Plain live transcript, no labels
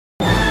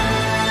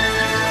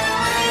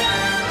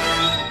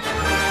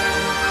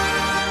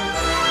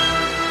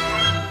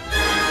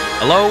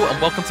Hello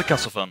and welcome to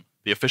Kessel,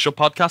 the official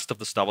podcast of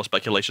the Star Wars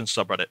Speculation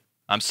subreddit.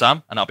 I'm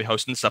Sam, and I'll be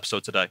hosting this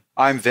episode today.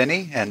 I'm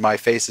Vinny, and my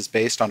face is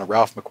based on a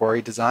Ralph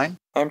McQuarrie design.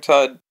 I'm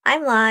Todd.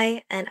 I'm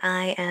Lai, and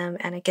I am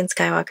Anakin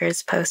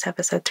Skywalker's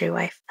post-Episode 3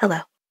 wife. Hello.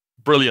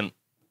 Brilliant.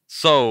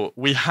 So,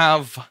 we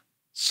have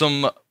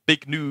some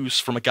big news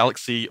from a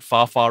galaxy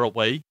far, far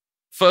away.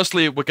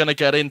 Firstly, we're going to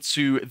get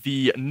into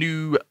the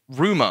new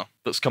rumor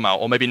that's come out,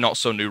 or maybe not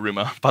so new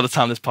rumor by the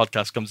time this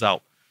podcast comes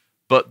out.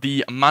 But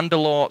the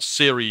Mandalore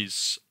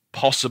series,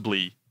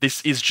 possibly,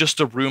 this is just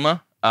a rumor.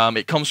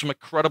 It comes from a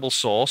credible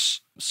source.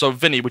 So,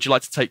 Vinny, would you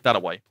like to take that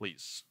away,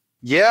 please?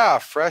 Yeah,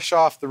 fresh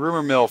off the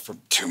rumor mill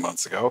from 2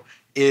 months ago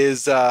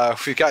is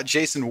we've got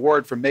Jason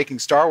Ward from Making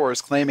Star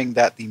Wars claiming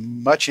that the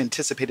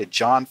much-anticipated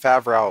Jon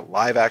Favreau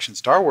live-action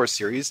Star Wars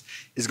series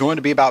is going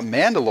to be about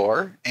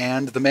Mandalore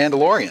and the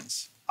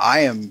Mandalorians.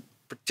 I am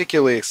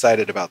particularly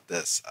excited about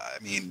this.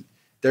 I mean,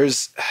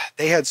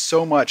 they had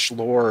so much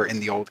lore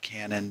in the old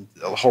canon,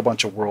 a whole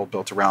bunch of world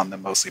built around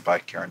them, mostly by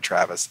Karen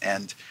Traviss,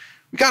 and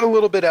we got a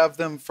little bit of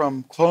them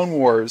from Clone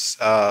Wars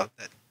that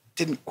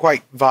didn't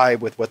quite vibe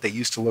with what they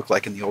used to look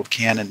like in the old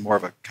canon, more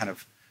of a kind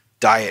of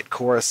diet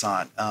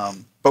Coruscant.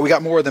 But we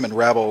got more of them in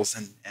Rebels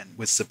and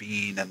with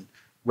Sabine and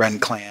Ren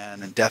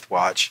Clan and Death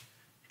Watch.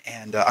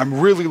 And I'm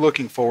really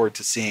looking forward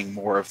to seeing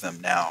more of them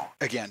now.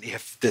 Again,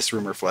 if this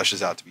rumor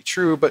fleshes out to be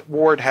true, but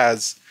Ward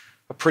has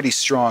a pretty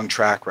strong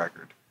track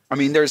record. I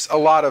mean, there's a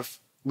lot of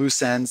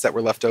loose ends that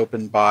were left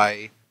open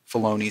by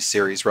Filoni's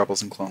series,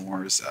 Rebels and Clone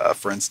Wars.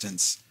 For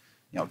instance,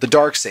 the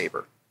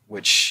Darksaber,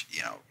 which,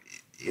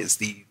 is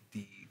the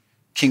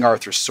King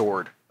Arthur's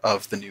sword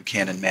of the new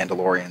canon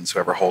Mandalorians.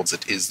 Whoever holds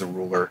it is the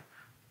ruler.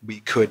 We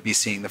could be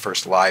seeing the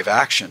first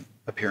live-action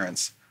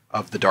appearance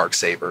of the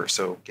Darksaber,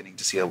 so getting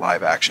to see a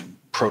live-action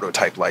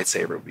prototype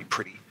lightsaber would be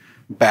pretty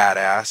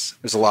badass.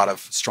 There's a lot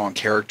of strong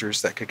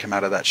characters that could come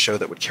out of that show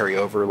that would carry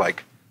over,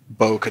 like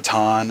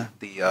Bo-Katan,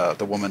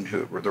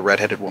 the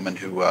redheaded woman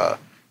who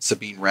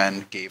Sabine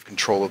Wren gave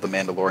control of the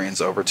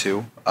Mandalorians over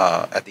to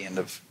at the end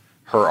of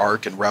her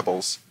arc in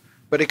Rebels.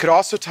 But it could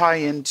also tie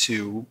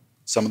into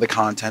some of the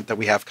content that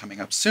we have coming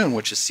up soon,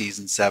 which is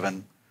Season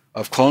 7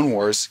 of Clone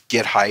Wars,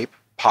 Get Hype,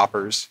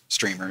 Poppers,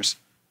 Streamers,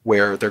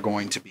 where they're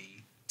going to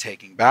be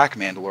taking back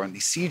Mandalore and the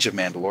Siege of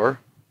Mandalore,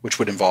 which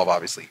would involve,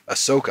 obviously,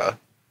 Ahsoka.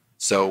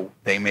 So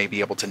they may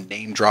be able to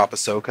name drop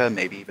Ahsoka,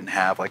 maybe even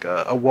have like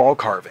a wall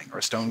carving or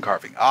a stone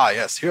carving. Ah,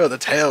 yes, here are the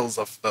tales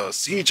of the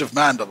Siege of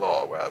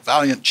Mandalore, where a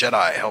valiant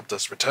Jedi helped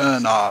us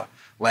return our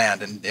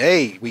land. And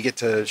hey, we get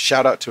to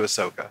shout out to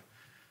Ahsoka.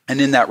 And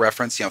in that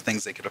reference,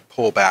 things they could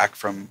pull back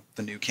from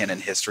the new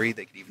canon history.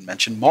 They could even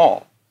mention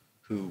Maul,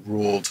 who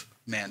ruled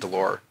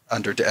Mandalore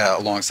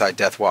alongside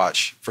Death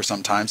Watch for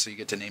some time. So you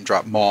get to name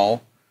drop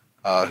Maul,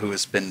 who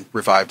has been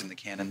revived in the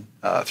canon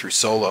through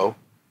Solo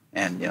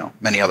and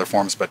many other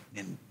forms, but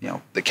in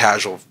the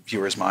casual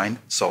viewer's mind,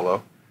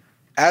 Solo.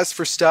 As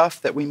for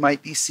stuff that we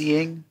might be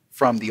seeing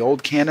from the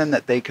old canon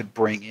that they could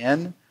bring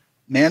in,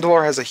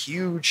 Mandalore has a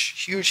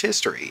huge, huge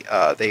history.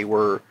 They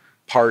were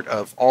part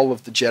of all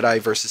of the Jedi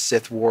versus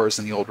Sith wars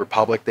in the Old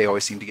Republic. They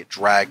always seem to get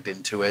dragged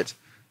into it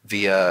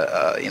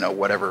via,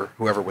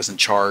 whoever was in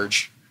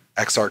charge,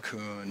 Exar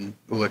Kun,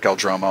 Ulic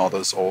Eldroma, all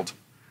those old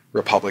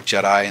Republic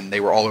Jedi, and they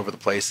were all over the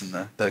place in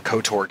the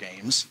KOTOR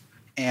games.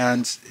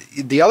 And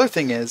the other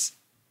thing is,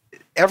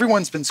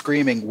 everyone's been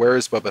screaming, where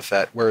is Boba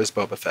Fett? Where is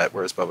Boba Fett?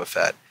 Where is Boba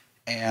Fett?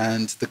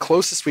 And the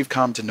closest we've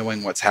come to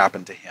knowing what's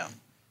happened to him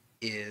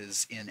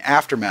is in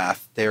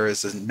Aftermath. There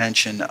is a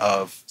mention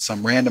of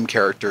some random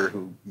character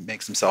who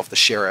makes himself the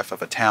sheriff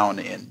of a town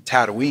in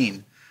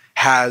Tatooine,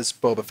 has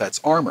Boba Fett's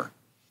armor,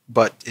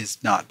 but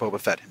is not Boba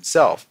Fett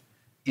himself.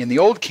 In the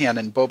old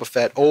canon, Boba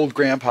Fett, old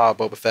grandpa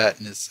Boba Fett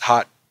and his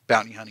hot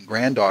bounty hunting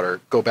granddaughter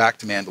go back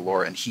to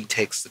Mandalore, and he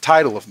takes the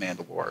title of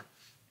Mandalore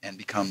and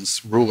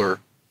becomes ruler,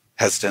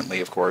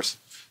 hesitantly, of course.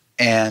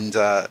 And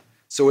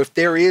so if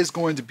there is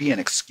going to be an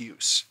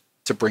excuse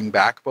to bring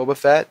back Boba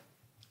Fett,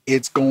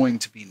 it's going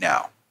to be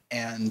now.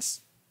 And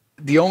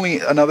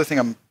another thing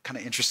I'm kind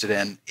of interested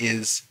in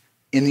is,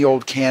 in the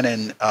old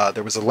canon,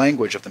 there was a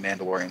language of the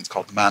Mandalorians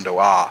called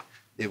Mando'a.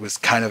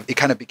 It kind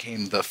of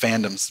became the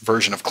fandom's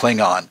version of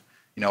Klingon.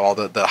 All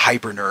the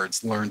hyper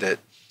nerds learned it.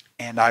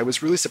 And I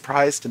was really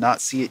surprised to not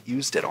see it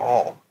used at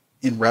all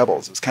in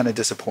Rebels. It was kind of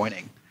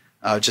disappointing.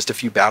 Just a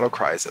few battle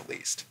cries, at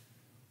least.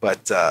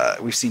 But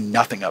we've seen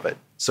nothing of it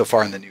so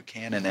far in the new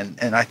canon,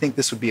 and I think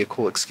this would be a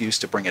cool excuse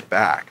to bring it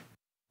back.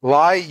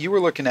 Lai, you were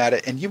looking at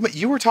it, and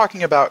you were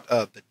talking about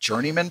the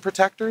Journeyman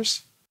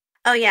Protectors?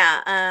 Oh,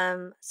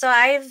 yeah. So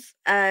I've,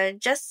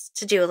 just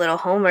to do a little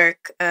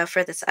homework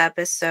for this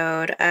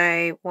episode,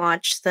 I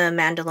watched the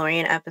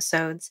Mandalorian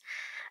episodes,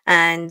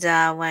 and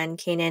when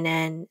Kanan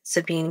and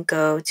Sabine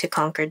go to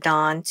Conquer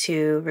Dawn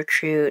to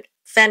recruit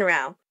Fen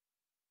Rao.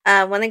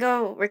 When they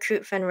go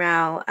recruit Fen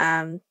Rao,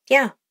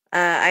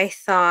 I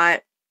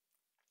thought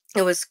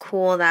it was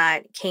cool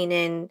that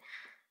Kanan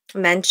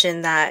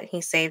mentioned that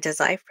he saved his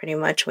life pretty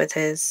much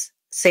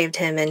saved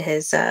him in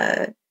his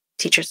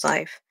teacher's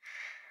life.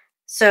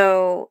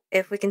 So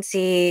if we can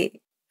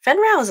see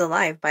Fen Rao is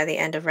alive by the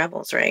end of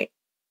Rebels, right?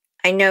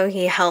 I know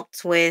he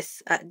helped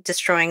with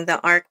destroying the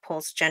arc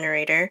pulse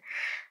generator.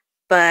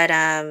 But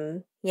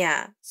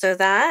yeah, so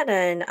that,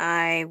 and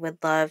I would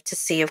love to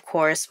see, of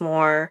course,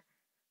 more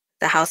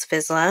the House of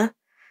Isla,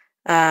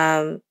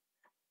 um,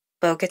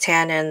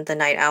 Bo-Katan, and the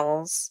Night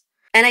Owls.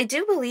 And I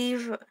do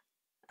believe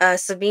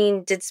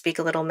Sabine did speak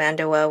a little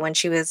Mandoa when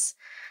she was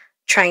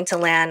trying to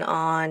land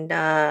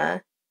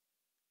on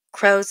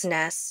Crow's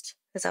Nest.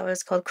 Is that what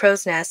it's called?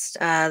 Crow's Nest,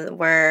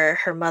 where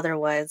her mother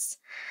was.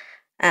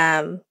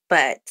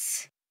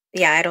 But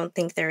yeah, I don't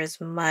think there is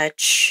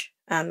much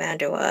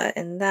Mandoa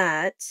in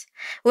that.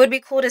 It would be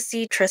cool to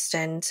see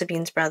Tristan,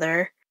 Sabine's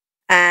brother.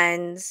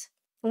 And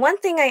one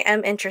thing I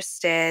am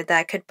interested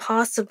that could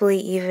possibly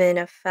even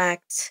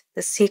affect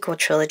the sequel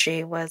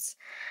trilogy was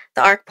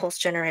the arc pulse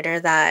generator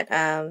that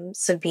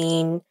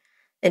Sabine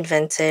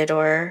invented,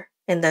 or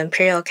in the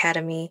Imperial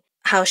Academy,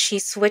 how she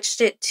switched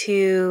it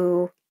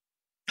to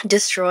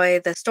destroy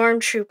the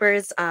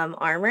stormtroopers'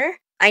 armor.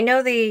 I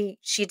know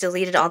she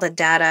deleted all the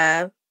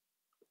data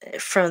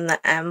from the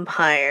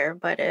Empire,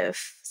 but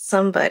if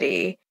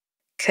somebody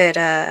could,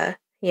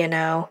 you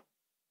know,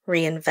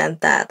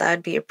 reinvent that, that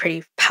would be a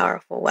pretty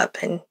powerful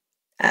weapon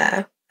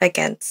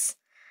against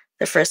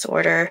the First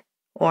Order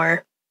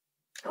or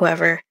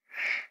whoever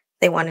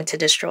they wanted to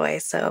destroy.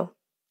 So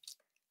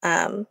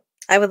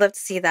I would love to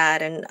see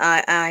that, and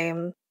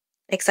I'm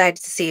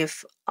excited to see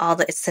if all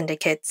the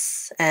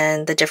syndicates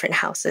and the different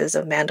houses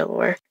of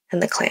Mandalore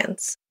and the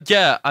clans.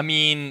 Yeah, I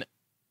mean,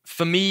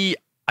 for me,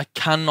 I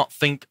cannot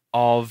think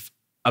of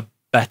a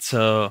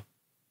better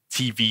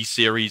TV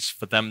series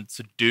for them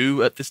to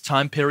do at this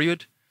time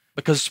period.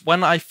 Because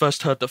when I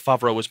first heard that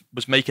Favreau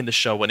was making the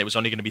show when it was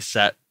only going to be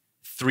set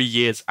 3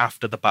 years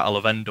after the Battle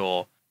of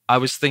Endor, I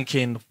was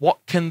thinking, what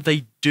can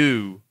they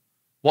do?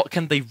 What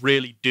can they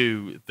really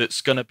do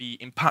that's going to be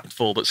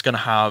impactful, that's going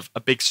to have a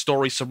big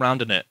story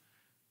surrounding it,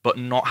 but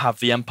not have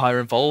the Empire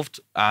involved?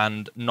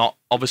 And not,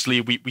 obviously,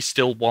 we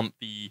still want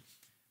the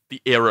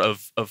era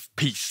of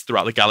peace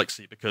throughout the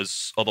galaxy,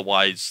 because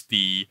otherwise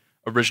the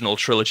original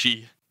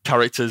trilogy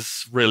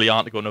characters really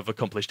aren't going to have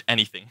accomplished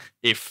anything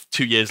if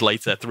 2 years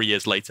later, 3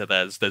 years later,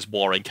 there's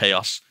war and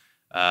chaos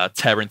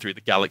tearing through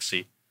the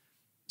galaxy.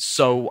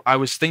 So I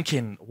was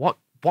thinking, what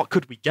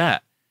could we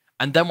get?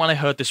 And then when I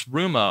heard this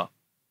rumor,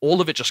 all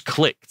of it just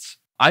clicked.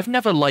 I've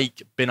never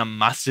been a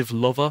massive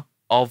lover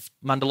of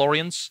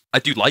Mandalorians. I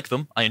do like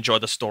them. I enjoy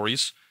the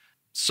stories.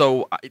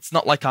 So it's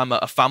not like I'm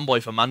a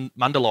fanboy for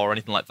Mandalore or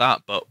anything like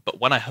that. But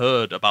when I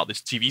heard about this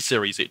TV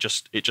series, it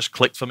just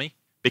clicked for me,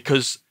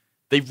 because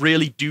they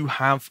really do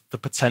have the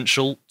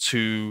potential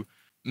to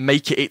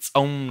make it its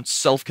own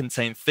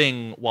self-contained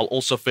thing while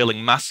also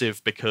feeling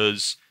massive,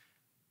 because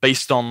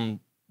based on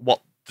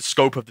what the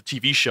scope of the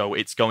TV show,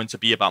 it's going to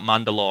be about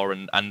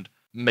Mandalore and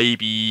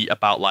maybe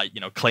about,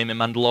 claiming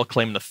Mandalore,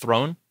 claiming the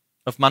throne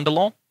of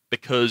Mandalore.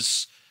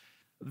 Because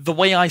the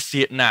way I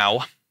see it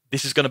now,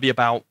 this is going to be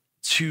about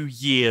 2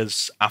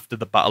 years after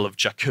the Battle of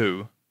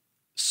Jakku.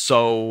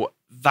 So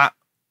that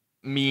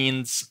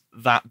means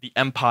that the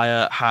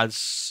Empire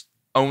has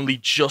only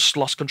just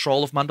lost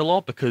control of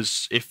Mandalore,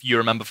 because if you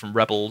remember from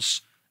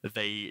Rebels,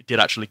 they did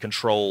actually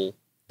control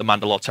the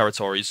Mandalore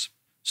territories.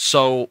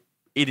 So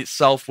it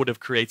itself would have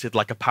created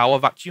like a power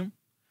vacuum.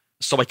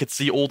 So I could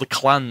see all the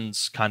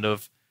clans kind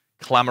of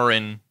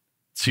clamoring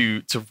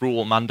to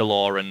rule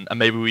Mandalore, and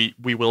maybe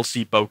we will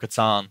see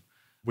Bo-Katan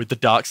with the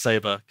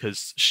Darksaber,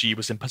 because she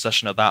was in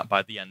possession of that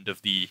by the end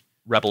of the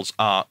Rebels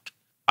arc.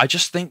 I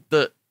just think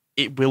that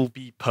it will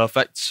be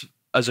perfect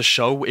as a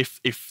show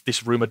if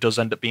this rumor does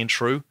end up being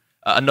true.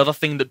 Another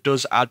thing that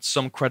does add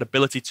some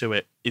credibility to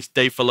it is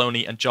Dave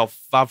Filoni and Jon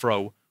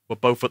Favreau were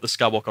both at the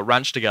Skywalker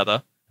Ranch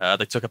together.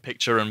 They took a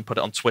picture and put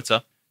it on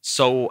Twitter.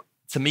 So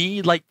to me,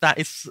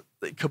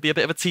 it could be a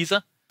bit of a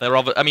teaser.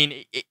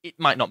 It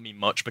might not mean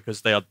much,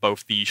 because they are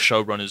both the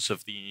showrunners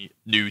of the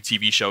new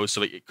TV show,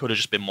 so it could have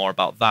just been more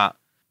about that.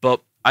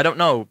 But I don't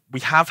know. We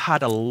have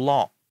had a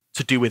lot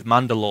to do with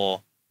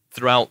Mandalore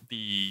throughout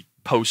the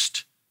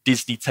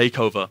post-Disney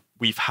takeover.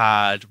 We've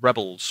had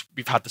Rebels.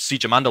 We've had the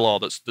Siege of Mandalore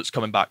that's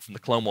coming back from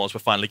the Clone Wars. We're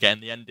finally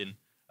getting the ending.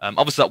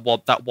 Obviously,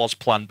 that was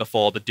planned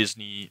before the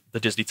Disney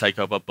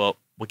takeover, but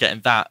we're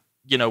getting that.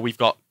 We've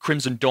got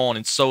Crimson Dawn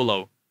in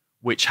Solo,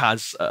 which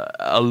has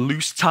a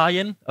loose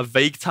tie-in, a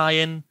vague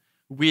tie-in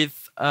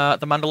with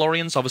the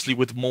Mandalorians, obviously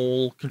with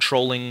Maul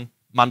controlling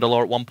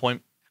Mandalore at one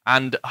point.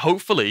 And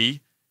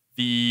hopefully,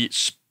 the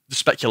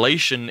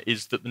speculation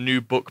is that the new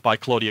book by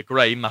Claudia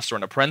Gray, Master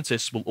and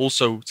Apprentice, will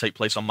also take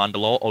place on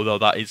Mandalore, although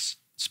that is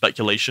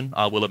speculation,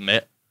 I will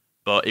admit.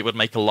 But it would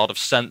make a lot of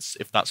sense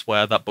if that's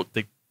where that book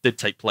did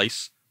take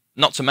place.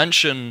 Not to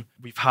mention,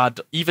 we've had,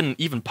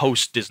 even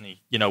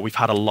post-Disney, we've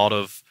had a lot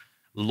of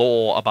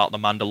lore about the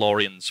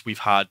Mandalorians. We've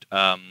had,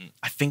 I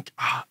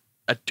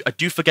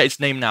do forget his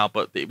name now,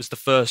 but it was the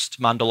first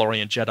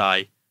Mandalorian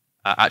Jedi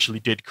actually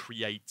did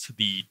create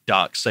the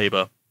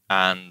Darksaber,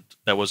 and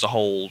there was a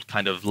whole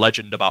kind of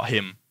legend about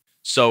him.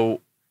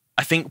 So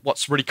I think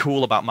what's really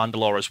cool about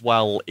Mandalore as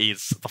well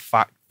is the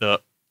fact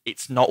that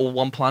it's not all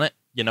one planet.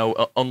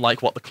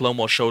 Unlike what the Clone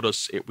Wars showed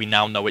us, we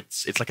now know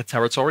it's like a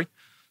territory.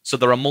 So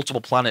there are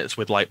multiple planets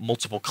with like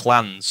multiple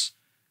clans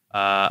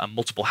and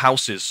multiple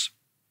houses.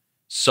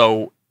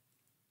 So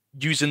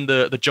using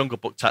the Jungle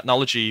Book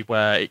technology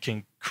where it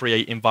can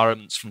create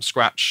environments from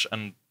scratch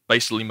and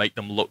basically make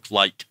them look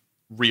like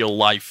real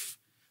life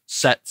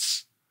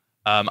sets,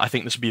 I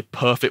think this would be a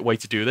perfect way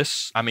to do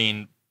this. I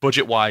mean,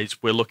 budget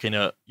wise, we're looking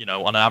at,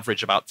 on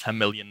average about 10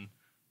 million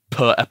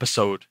per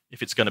episode.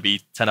 If it's going to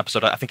be 10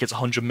 episodes, I think it's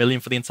 100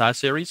 million for the entire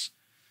series.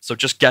 So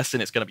just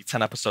guessing it's going to be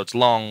 10 episodes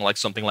long, like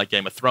something like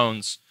Game of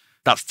Thrones,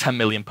 that's 10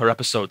 million per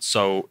episode.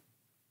 So,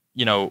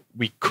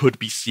 we could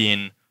be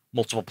seeing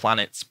multiple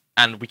planets,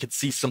 and we could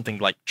see something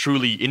like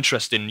truly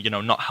interesting,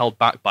 not held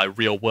back by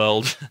real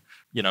world,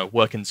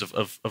 workings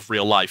of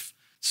real life.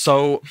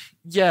 So,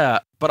 yeah,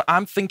 but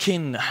I'm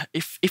thinking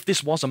if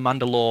this was a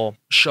Mandalore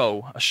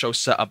show, a show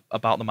set up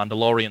about the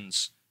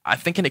Mandalorians, I'm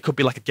thinking it could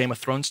be like a Game of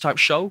Thrones type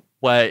show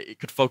where it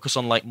could focus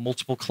on like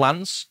multiple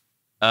clans.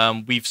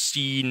 We've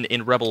seen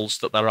in Rebels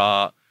that there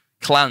are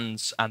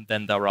clans and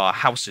then there are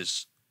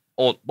houses.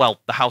 Or, well,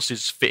 the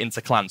houses fit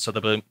into clans, so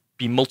there'll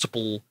be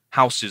multiple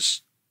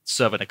houses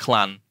serving a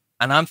clan.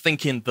 And I'm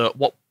thinking that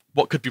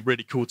what could be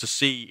really cool to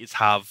see is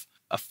have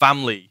a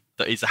family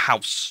that is a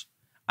house,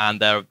 and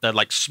they're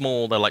like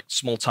small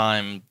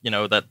time,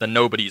 they're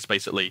nobodies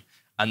basically.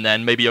 And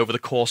then maybe over the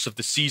course of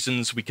the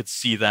seasons, we could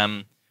see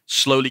them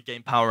slowly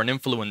gain power and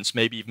influence,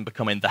 maybe even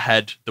becoming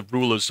the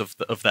rulers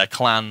of their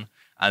clan,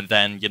 and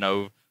then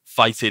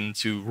fighting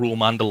to rule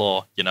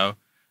Mandalore.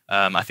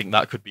 I think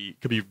that could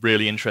be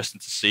really interesting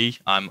to see.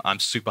 I'm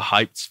super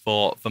hyped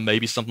for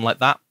maybe something like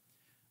that.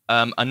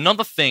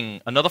 Another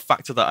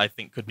factor that I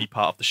think could be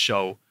part of the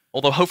show,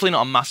 although hopefully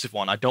not a massive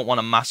one. I don't want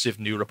a massive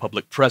New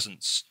Republic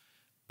presence,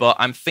 but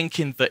I'm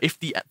thinking that if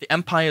the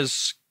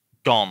Empire's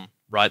gone,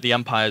 right?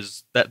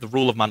 The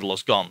rule of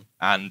Mandalore's gone,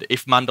 and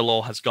if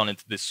Mandalore has gone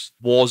into this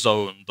war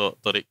zone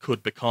that it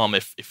could become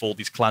if all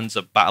these clans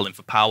are battling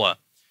for power,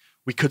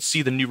 we could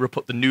see the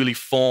newly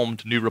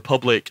formed New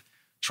Republic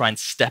try and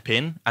step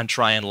in and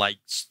try and like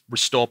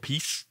restore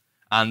peace.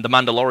 And the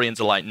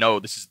Mandalorians are like, no,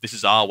 this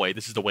is our way.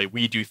 This is the way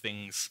we do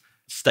things.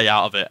 Stay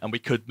out of it. And we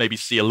could maybe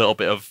see a little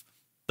bit of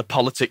the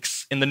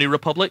politics in the New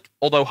Republic,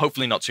 although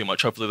hopefully not too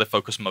much. Hopefully they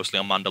focus mostly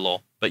on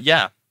Mandalore. But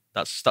yeah,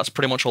 that's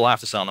pretty much all I have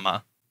to say on the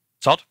matter.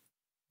 Todd?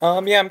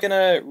 Yeah, I'm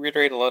gonna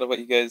reiterate a lot of what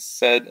you guys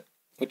said,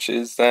 which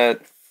is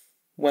that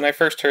when I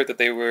first heard that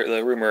the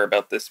rumor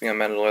about this being on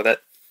Mandalore,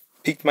 that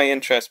piqued my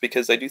interest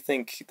because I do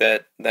think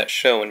that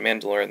show in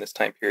Mandalore in this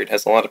time period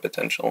has a lot of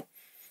potential.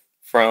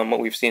 From what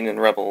we've seen in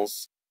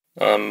Rebels,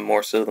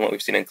 more so than what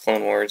we've seen in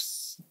Clone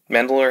Wars,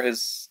 Mandalore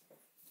has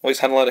always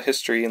had a lot of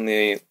history in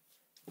the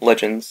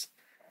legends,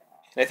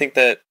 and I think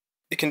that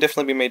it can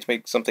definitely be made to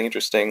make something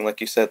interesting.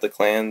 Like you said, the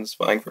clans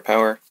vying for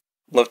power.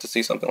 Love to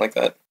see something like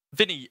that.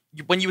 Vinny,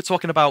 when you were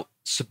talking about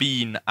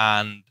Sabine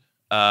and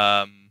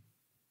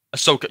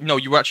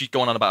Ahsoka, you were actually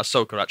going on about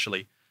Ahsoka,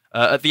 actually.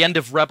 At the end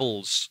of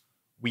Rebels,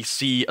 we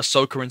see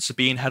Ahsoka and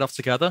Sabine head off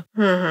together.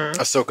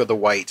 Mm-hmm. Ahsoka the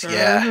White,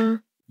 yeah. Mm-hmm.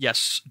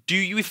 Yes. Do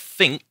you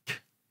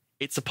think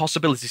it's a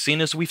possibility,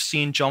 seeing as we've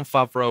seen Jon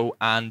Favreau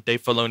and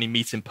Dave Filoni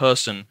meet in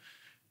person,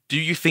 do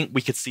you think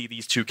we could see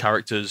these two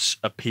characters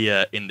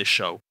appear in the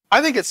show?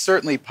 I think it's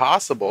certainly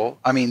possible.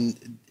 I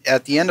mean,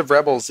 at the end of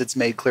Rebels, it's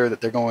made clear that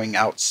they're going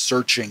out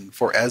searching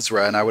for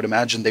Ezra, and I would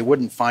imagine they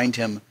wouldn't find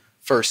him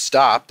first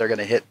stop. They're going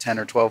to hit 10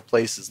 or 12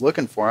 places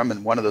looking for him,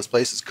 and one of those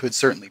places could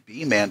certainly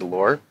be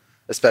Mandalore,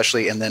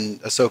 especially, and then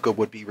Ahsoka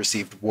would be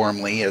received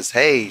warmly as,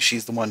 hey,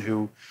 she's the one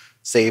who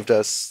saved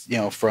us,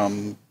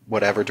 from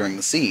whatever during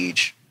the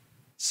siege.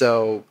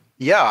 So,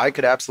 yeah, I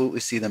could absolutely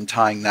see them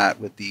tying that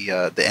with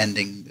the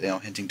ending,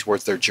 hinting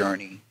towards their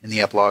journey in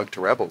the epilogue to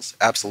Rebels.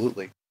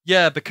 Absolutely.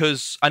 Yeah,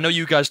 because I know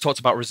you guys talked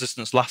about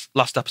Resistance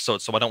last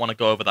episode, so I don't want to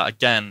go over that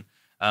again.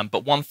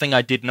 But one thing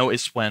I did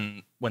notice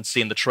when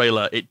seeing the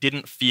trailer, it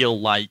didn't feel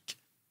like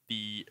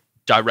the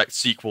direct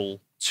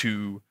sequel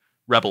to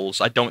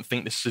Rebels. I don't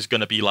think this is going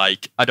to be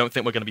I don't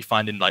think we're going to be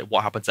finding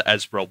what happened to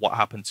Ezra, what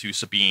happened to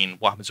Sabine,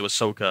 what happened to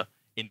Ahsoka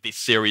in this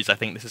series. I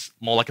think this is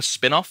more like a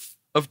spin-off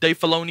of Dave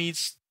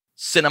Filoni's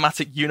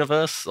cinematic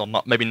universe, or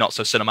maybe not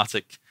so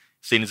cinematic,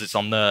 seeing as it's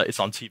on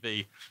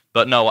TV.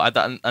 But no,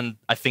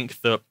 I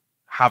think that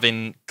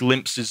having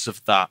glimpses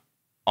of that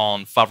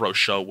on Favreau's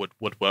show would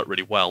work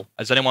really well.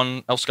 Has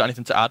anyone else got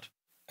anything to add?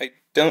 I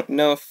don't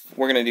know if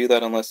we're going to do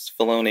that unless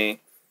Filoni,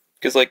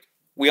 because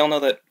we all know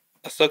that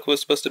Ahsoka was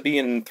supposed to be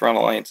in Thrawn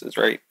Alliances,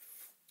 right?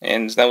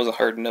 And that was a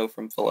hard no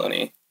from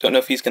Filoni. Don't know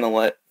if he's going to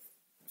let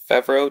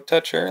Favreau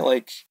touch her.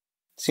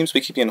 Seems to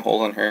be keeping a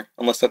hold on her,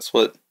 unless that's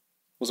what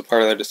was a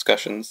part of their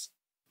discussions.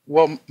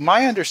 Well,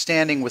 my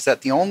understanding was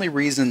that the only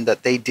reason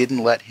that they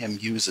didn't let him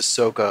use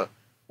Ahsoka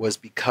was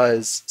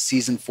because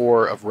season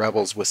 4 of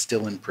Rebels was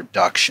still in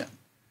production.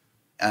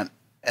 And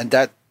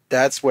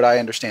that's what I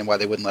understand why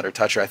they wouldn't let her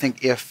touch her. I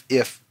think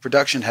if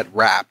production had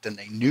wrapped and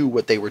they knew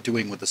what they were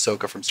doing with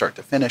Ahsoka from start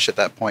to finish at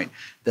that point,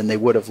 then they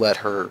would have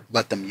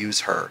let them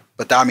use her.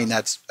 But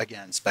that's,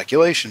 again,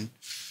 speculation.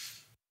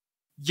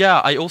 Yeah,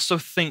 I also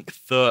think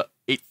that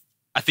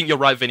I think you're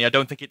right, Vinny. I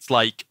don't think it's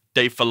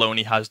Dave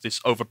Filoni has this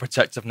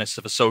overprotectiveness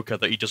of Ahsoka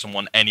that he doesn't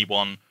want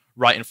anyone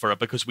writing for her,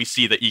 because we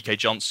see that E.K.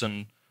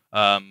 Johnson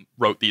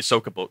wrote the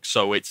Ahsoka book,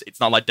 so it's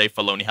not like Dave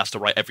Filoni has to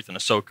write everything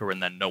Ahsoka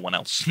and then no one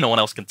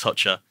else can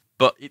touch her.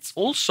 But it's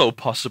also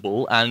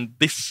possible, and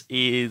this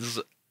is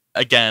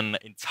again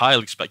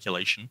entirely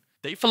speculation,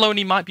 Dave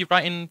Filoni might be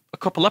writing a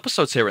couple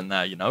episodes here and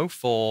there,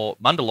 for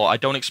Mandalore. I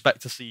don't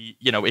expect to see,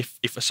 if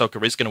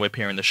Ahsoka is going to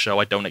appear in the show,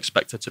 I don't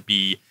expect her to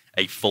be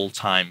a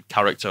full-time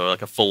character,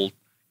 like a full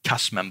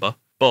cast member.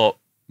 But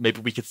maybe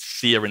we could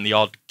see her in the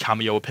odd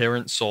cameo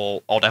appearance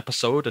or odd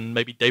episode, and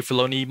maybe Dave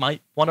Filoni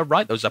might want to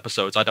write those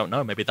episodes. I don't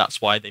know. Maybe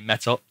that's why they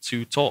met up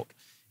to talk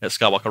at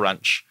Skywalker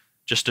Ranch.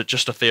 Just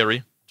a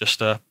theory,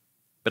 just a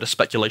bit of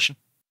speculation.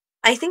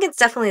 I think it's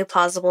definitely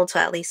plausible to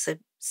at least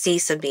see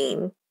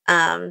Sabine,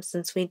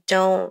 since we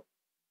don't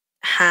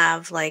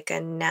have like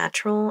a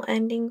natural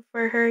ending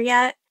for her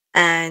yet.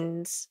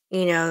 And,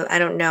 I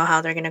don't know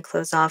how they're going to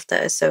close off the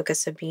Ahsoka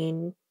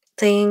Sabine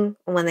thing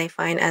when they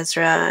find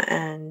Ezra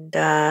and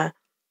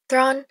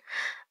Thrawn.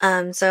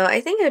 So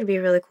I think it would be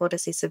really cool to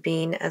see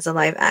Sabine as a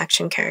live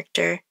action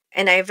character.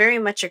 And I very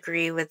much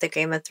agree with the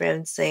Game of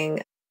Thrones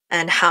thing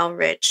and how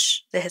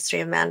rich the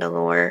history of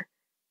Mandalore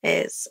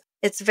is.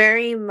 It's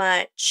very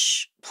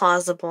much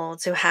plausible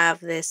to have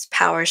this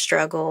power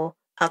struggle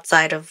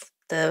outside of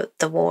the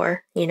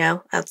war,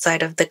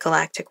 outside of the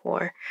galactic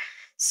war.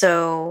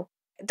 So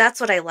that's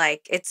what I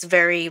like. It's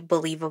very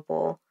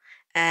believable.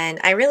 And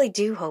I really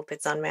do hope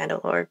it's on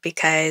Mandalore,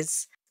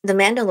 because the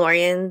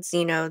Mandalorians,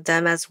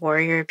 them as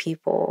warrior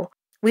people,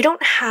 I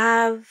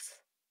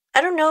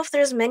don't know if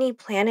there's many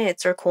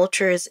planets or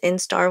cultures in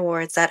Star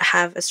Wars that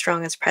have as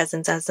strong as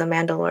presence as the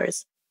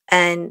Mandalores.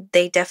 And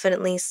they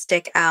definitely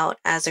stick out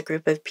as a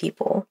group of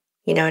people.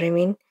 You know what I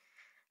mean?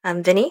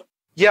 Vinny?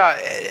 Yeah,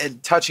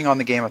 and touching on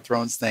the Game of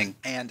Thrones thing,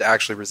 and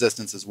actually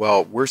Resistance as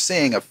well, we're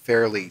seeing a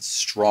fairly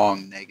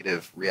strong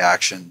negative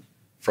reaction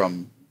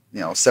from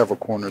several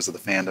corners of the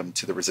fandom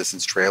to the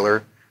Resistance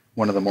trailer.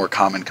 One of the more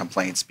common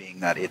complaints being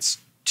that it's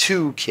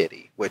too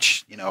kiddie,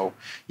 which,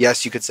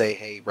 yes, you could say,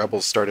 hey,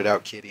 Rebels started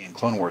out kiddie and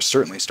Clone Wars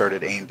certainly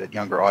started aimed at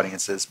younger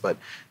audiences, but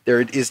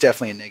there is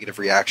definitely a negative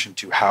reaction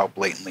to how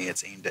blatantly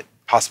it's aimed at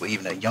possibly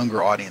even a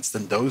younger audience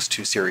than those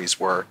two series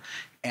were.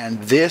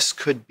 And this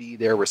could be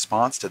their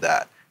response to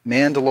that.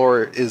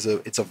 Mandalore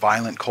it's a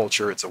violent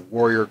culture, it's a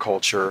warrior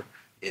culture.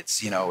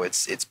 It's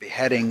it's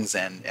beheadings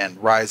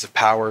and rise of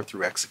power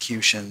through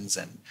executions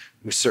and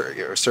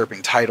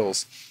usurping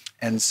titles,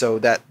 and so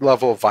that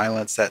level of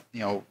violence, that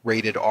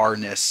rated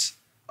R-ness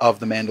of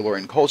the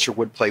Mandalorian culture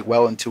would play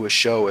well into a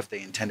show if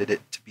they intended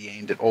it to be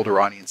aimed at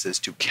older audiences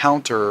to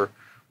counter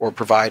or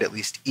provide at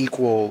least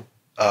equal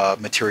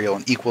material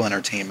and equal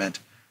entertainment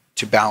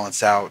to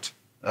balance out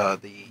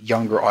the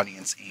younger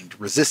audience aimed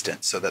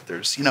Resistance, so that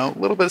there's a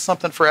little bit of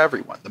something for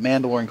everyone. The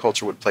Mandalorian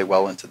culture would play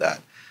well into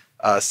that.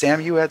 Sam,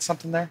 you had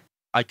something there?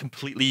 I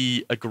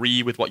completely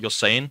agree with what you're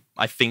saying.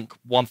 I think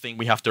one thing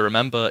we have to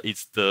remember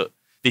is that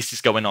this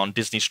is going on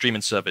Disney's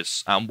streaming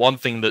service. And one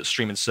thing that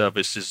streaming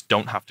services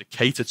don't have to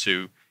cater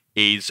to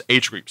is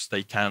age groups.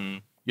 They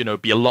can,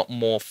 be a lot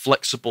more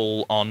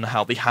flexible on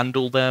how they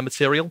handle their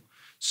material.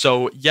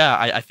 So, yeah,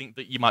 I think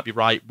that you might be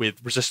right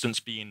with Resistance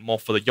being more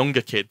for the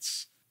younger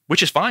kids,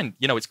 which is fine.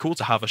 It's cool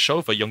to have a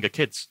show for younger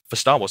kids, for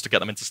Star Wars, to get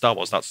them into Star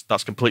Wars.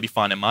 That's completely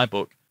fine in my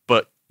book.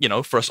 But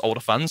for us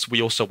older fans,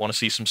 we also want to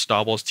see some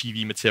Star Wars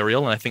TV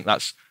material, and I think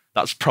that's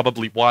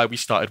probably why we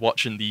started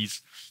watching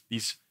these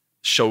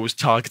shows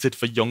targeted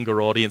for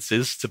younger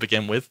audiences to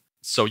begin with.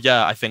 So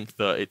yeah, I think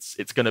that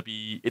it's gonna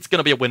be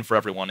a win for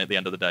everyone at the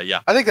end of the day.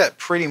 Yeah, I think that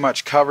pretty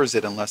much covers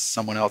it, unless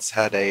someone else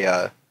had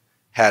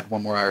had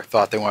one more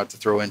thought they wanted to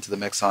throw into the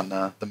mix on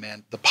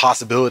the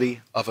possibility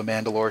of a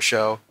Mandalore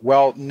show.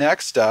 Well,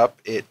 next up,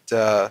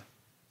 I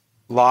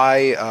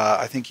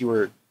think you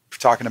were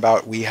talking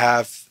about, we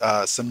have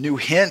some new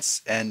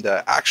hints and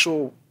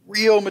actual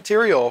real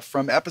material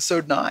from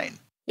episode 9.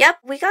 Yep,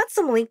 we got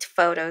some leaked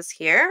photos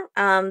here.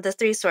 The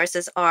three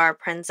sources are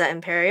Prensa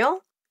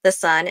Imperial, The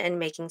Sun, and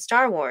Making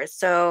Star Wars.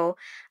 So,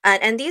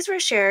 and these were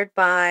shared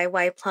by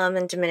White Plum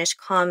and Diminished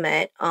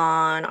Comet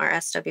on our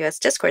SWS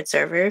Discord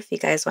server, if you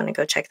guys want to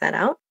go check that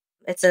out.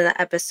 It's in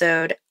the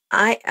episode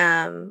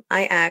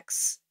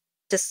IX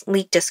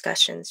Leak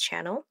Discussions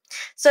channel.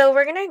 So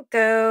we're going to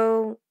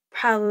go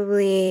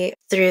probably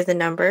through the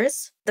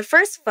numbers. The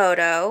first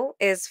photo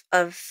is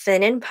of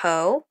Finn and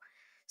Poe.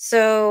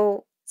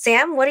 So,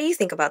 Sam, what do you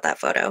think about that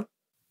photo?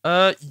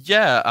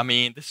 Yeah, I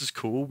mean, this is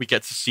cool. We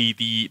get to see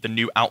the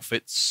new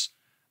outfits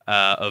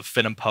of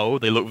Finn and Poe.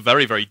 They look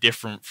very, very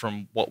different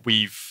from what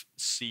we've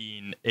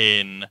seen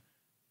in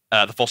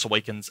The Force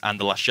Awakens and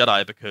The Last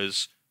Jedi,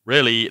 because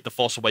really, The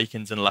Force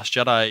Awakens and The Last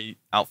Jedi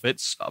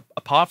outfits,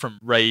 apart from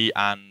Rey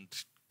and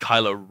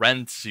Kylo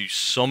Ren to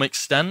some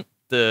extent,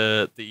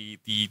 the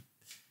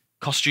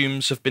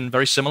costumes have been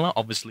very similar,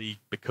 obviously,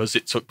 because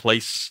it took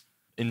place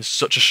in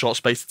such a short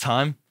space of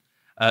time.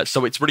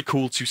 So it's really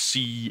cool to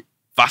see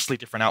vastly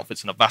different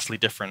outfits and a vastly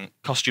different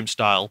costume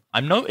style.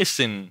 I'm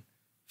noticing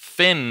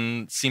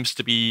Finn seems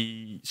to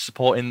be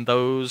supporting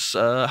those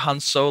Han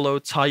Solo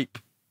type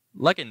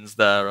leggings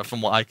there,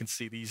 from what I can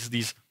see.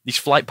 These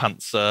flight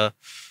pants.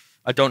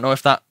 I don't know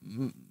if that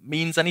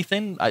means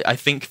anything. I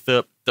think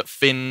that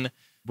Finn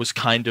was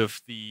kind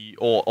of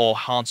or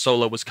Han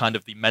Solo was kind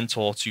of the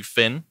mentor to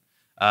Finn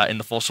in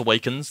The Force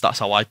Awakens. That's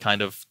how I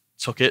kind of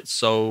took it.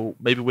 So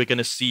maybe we're going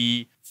to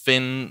see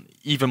Finn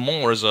even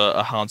more as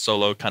a Han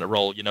Solo kind of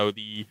role. You know,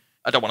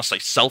 I don't want to say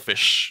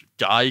selfish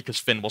guy, because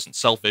Finn wasn't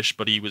selfish,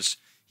 but he was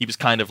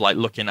kind of like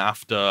looking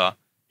after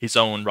his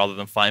own rather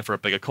than fighting for a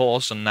bigger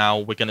cause. And now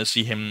we're going to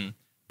see him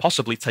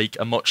possibly take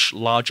a much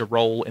larger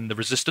role in the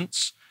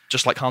Resistance,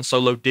 just like Han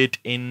Solo did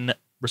in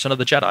Return of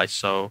the Jedi.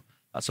 So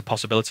that's a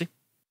possibility.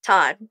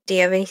 Todd, do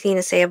you have anything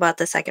to say about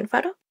the second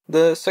photo?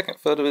 The second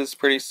photo is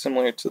pretty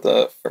similar to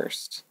the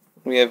first.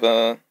 We have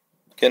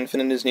again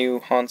Finn in his new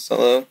Han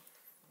Solo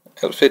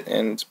outfit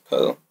and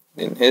Poe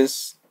in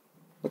his.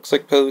 Looks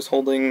like Poe's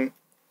holding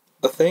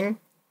a thing.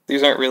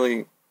 These aren't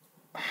really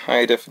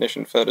high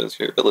definition photos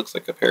here, but it looks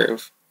like a pair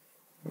of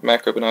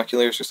macro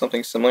binoculars or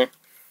something similar.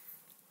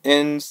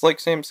 And like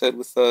Sam said,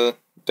 with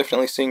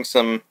definitely seeing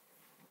some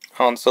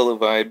Han Solo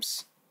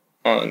vibes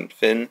on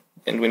Finn,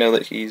 and we know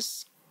that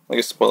he's, like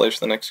a spoiler for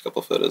the next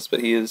couple photos, but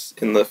he is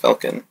in the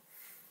Falcon,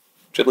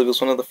 which I believe was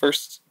one of the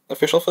first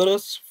official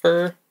photos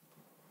for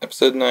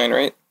Episode 9,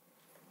 right?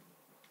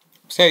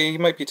 So yeah, he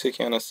might be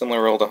taking on a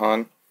similar role to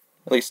Han,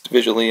 at least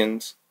visually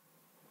and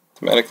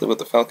thematically with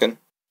the Falcon.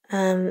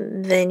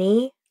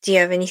 Vinny, do you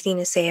have anything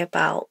to say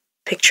about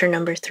picture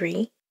number 3?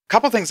 A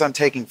couple things I'm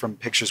taking from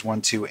pictures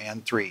 1, 2,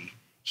 and 3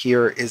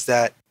 here is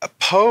that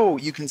Poe,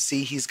 you can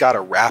see he's got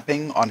a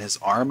wrapping on his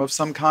arm of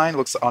some kind,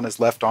 looks on his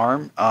left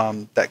arm,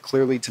 that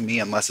clearly to me,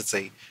 unless it's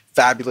a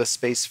fabulous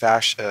space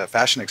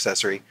fashion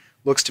accessory,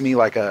 looks to me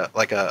like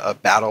a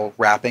battle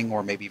wrapping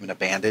or maybe even a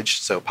bandage,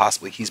 so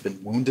possibly he's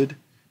been wounded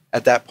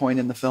at that point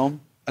in the film.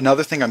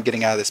 Another thing I'm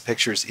getting out of this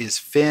pictures is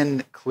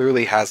Finn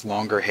clearly has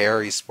longer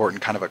hair. He's sporting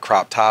kind of a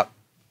crop top.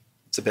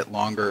 It's a bit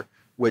longer,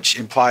 which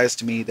implies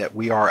to me that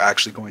we are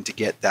actually going to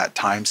get that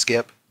time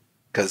skip,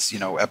 because, you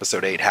know,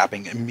 Episode 8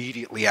 happening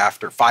immediately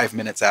after, 5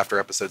 minutes after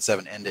Episode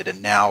 7 ended,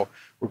 and now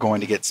we're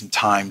going to get some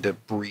time to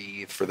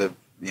breathe for the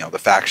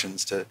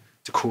factions to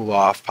cool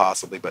off,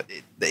 possibly. But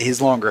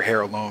his longer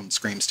hair alone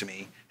screams to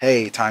me,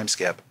 hey, time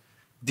skip.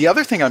 The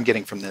other thing I'm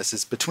getting from this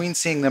is, between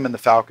seeing them in the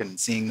Falcon and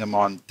seeing them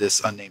on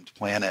this unnamed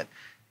planet,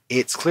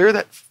 it's clear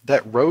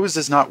that Rose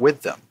is not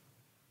with them.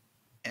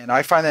 And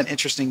I find that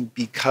interesting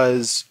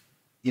because,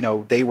 you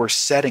know, they were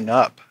setting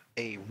up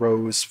a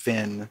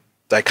Rose-Finn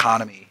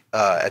dichotomy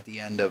at the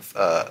end of,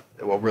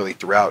 really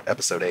throughout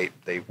Episode 8.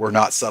 They were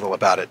not subtle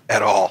about it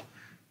at all.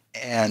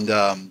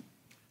 And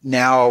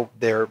now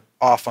they're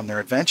off on their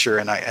adventure,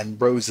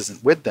 and Rose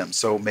isn't with them.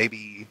 So are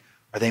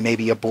they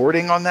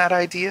aborting on that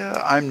idea?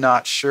 I'm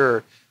not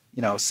sure.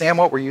 You know, Sam,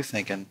 what were you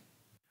thinking?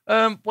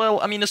 Well,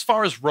 I mean, as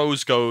far as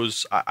Rose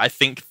goes, I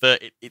think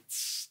that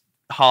it's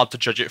hard to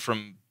judge it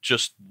from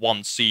just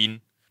one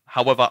scene.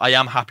 However, I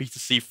am happy to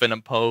see Finn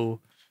and Poe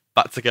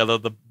back together.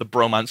 The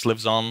bromance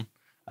lives on,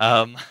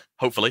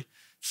 hopefully.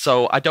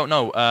 So I don't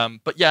know.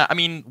 But yeah, I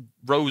mean,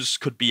 Rose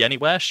could be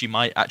anywhere. She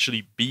might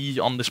actually be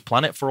on this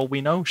planet for all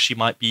we know. She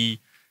might be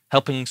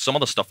helping some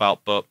other stuff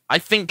out. But I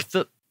think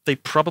that they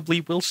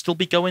probably will still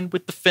be going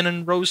with the Finn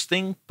and Rose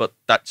thing. But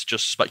that's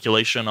just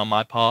speculation on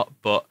my part.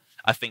 But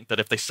I think that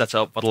if they set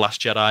up for The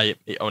Last Jedi,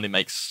 it only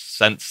makes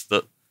sense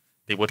that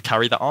they would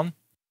carry that on.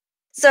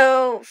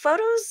 So,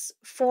 photos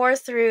 4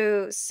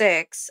 through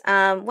 6,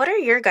 what are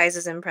your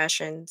guys'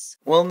 impressions?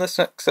 Well, in this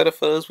next set of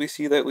photos, we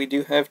see that we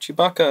do have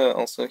Chewbacca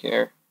also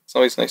here. It's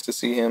always nice to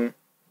see him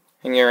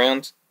hanging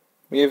around.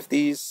 We have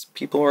these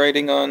people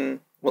riding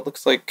on what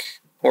looks like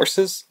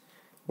horses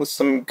with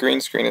some green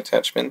screen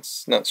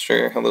attachments. Not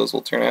sure how those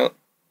will turn out.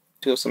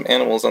 We do have some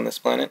animals on this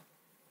planet.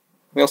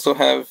 We also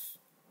have,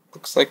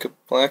 looks like a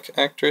black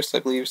actress. I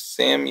believe,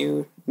 Sam,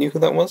 you knew who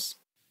that was?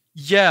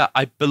 Yeah,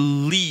 I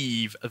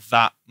believe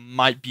that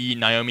might be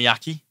Naomi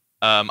Aki.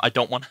 I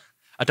don't want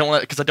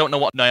because I don't know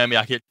what Naomi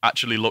Aki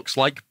actually looks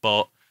like,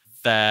 but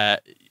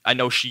I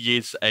know she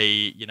is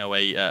a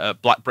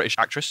black British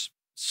actress,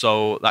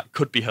 so that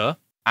could be her.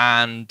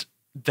 And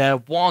there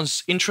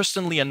was,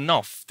 interestingly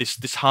enough, this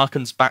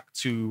harkens back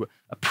to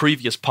a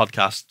previous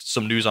podcast,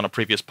 some news on a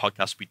previous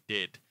podcast we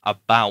did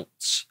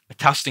about a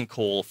casting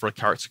call for a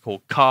character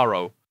called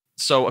Caro.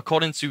 So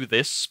according to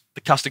this,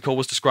 the casting call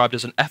was described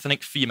as an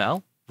ethnic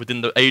female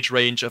within the age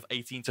range of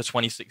 18 to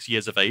 26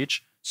 years of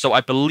age. So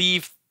I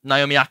believe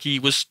Naomi Aki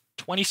was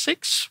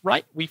 26,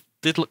 right? We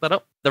did look that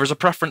up. There is a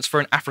preference for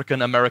an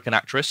African-American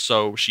actress,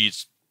 so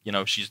she's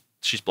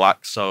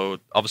black, so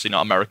obviously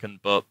not American,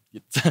 but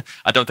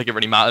I don't think it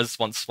really matters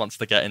once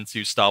they get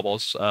into Star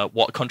Wars,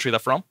 what country they're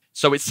from.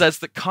 So it says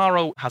that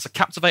Caro has a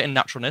captivating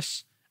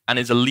naturalness and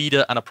is a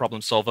leader and a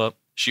problem solver.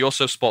 She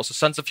also sports a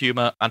sense of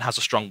humor and has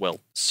a strong will.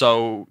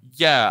 So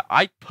yeah,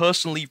 I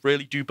personally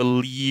really do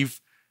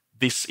believe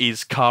this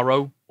is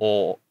Caro,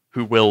 or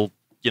who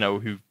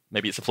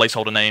maybe it's a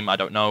placeholder name, I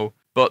don't know.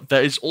 But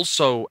there is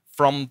also,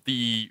 from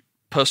the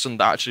person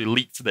that actually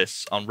leaked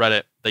this on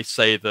Reddit, they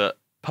say that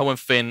Poe and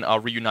Finn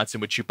are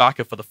reuniting with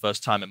Chewbacca for the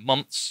first time in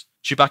months.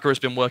 Chewbacca has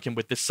been working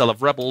with this cell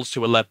of rebels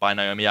who are led by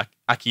Naomi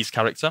Aki's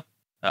character.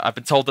 I've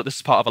been told that this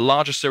is part of a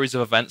larger series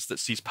of events that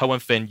sees Poe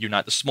and Finn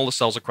unite the smaller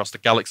cells across the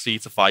galaxy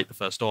to fight the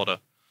First Order.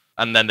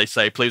 And then they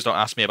say, please don't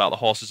ask me about the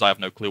horses, I have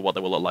no clue what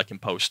they will look like in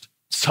post.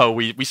 So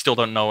we still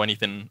don't know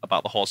anything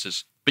about the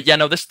horses. But yeah,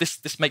 no,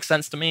 this makes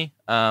sense to me.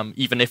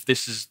 Even if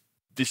this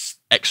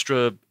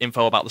extra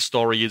info about the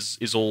story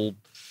is all,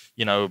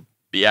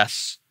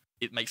 BS,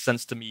 it makes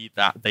sense to me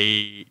that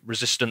the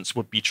Resistance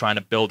would be trying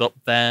to build up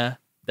their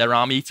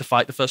army to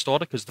fight the First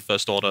Order, because the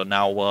First Order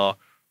now are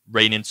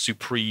reigning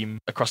supreme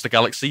across the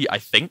galaxy, I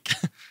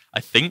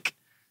think.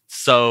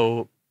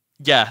 So,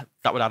 yeah,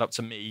 that would add up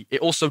to me.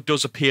 It also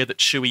does appear that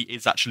Chewie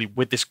is actually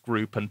with this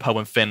group and Poe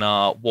and Finn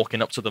are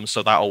walking up to them,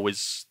 so that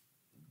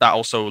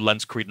also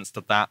lends credence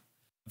to that.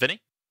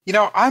 Vinny?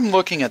 I'm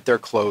looking at their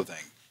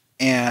clothing,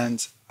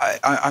 and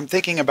I'm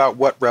thinking about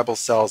what rebel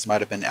cells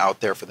might have been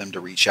out there for them to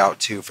reach out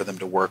to, for them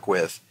to work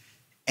with.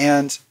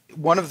 And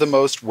one of the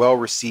most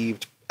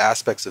well-received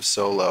aspects of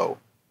Solo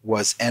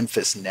was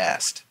Enfys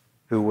Nest,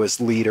 who was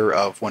leader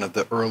of one of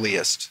the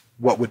earliest,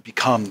 what would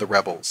become the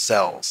rebel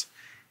cells.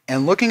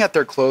 And looking at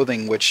their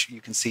clothing, which you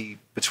can see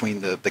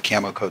between the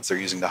camo coats they're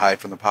using to hide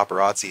from the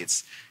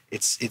paparazzi,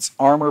 it's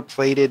armor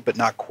plated, but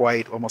not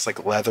quite, almost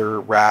like leather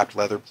wrapped,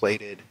 leather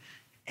plated.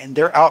 And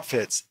their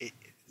outfits,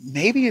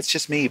 maybe it's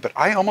just me, but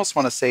I almost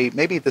want to say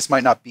maybe this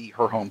might not be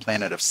her home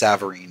planet of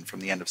Savareen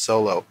from the end of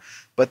Solo,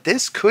 but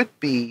this could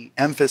be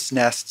Enfys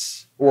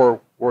Nest's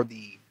or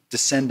the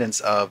descendants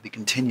of the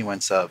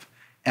continuance of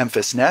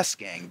Enfys Nest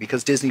gang,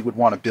 because Disney would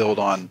want to build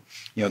on,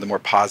 the more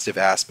positive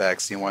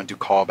aspects. You want to do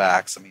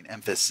callbacks. I mean,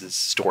 Enfys's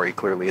story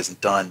clearly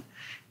isn't done,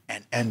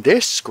 and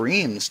this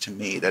screams to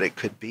me that it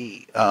could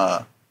be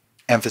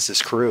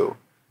Enfys's crew,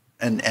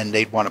 and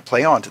they'd want to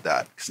play on to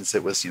that since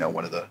it was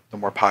one of the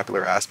more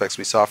popular aspects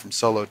we saw from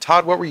Solo.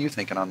 Todd, what were you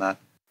thinking on that?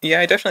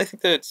 Yeah, I definitely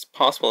think that it's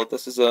possible that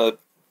this is a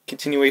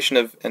continuation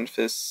of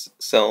Enfys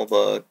cell,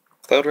 the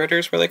Cloud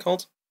Riders, were they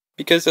called?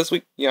 Because as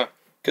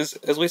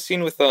we've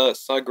seen with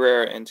Saw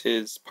Gerrera and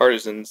his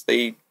partisans,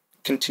 they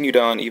continued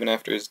on even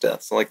after his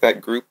death. So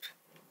that group,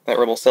 that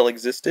rebel cell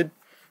existed.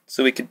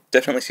 So we could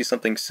definitely see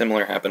something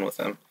similar happen with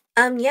them.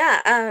 I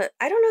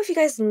don't know if you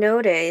guys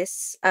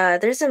notice,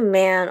 there's a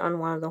man on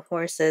one of the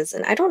horses,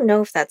 and I don't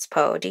know if that's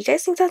Poe. Do you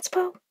guys think that's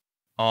Poe?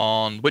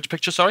 On which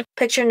picture, sorry?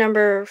 Picture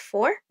number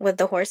 4 with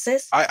the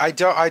horses. I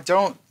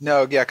don't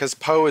know, yeah, because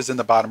Poe is in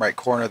the bottom right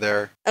corner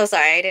there. Oh,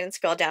 sorry, I didn't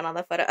scroll down on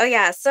the photo. Oh,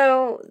 yeah,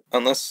 so...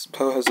 Unless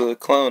Poe has a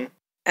clone.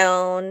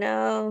 Oh,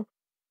 no.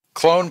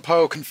 Clone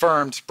Poe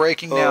confirmed.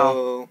 Breaking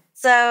now.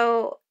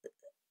 So,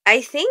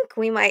 I think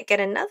we might get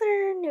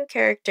another new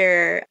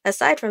character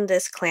aside from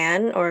this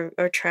clan or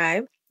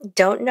tribe.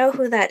 Don't know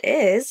who that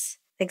is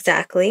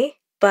exactly,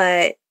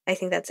 but I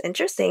think that's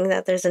interesting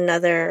that there's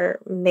another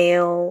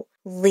male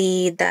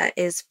lead that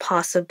is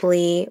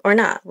possibly, or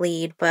not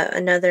lead, but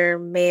another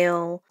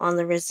male on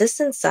the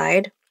Resistance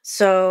side.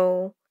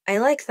 So I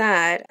like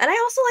that. And I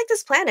also like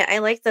this planet. I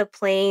like the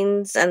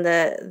plains and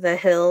the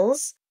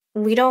hills.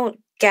 We don't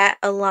get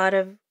a lot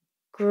of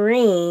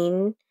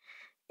green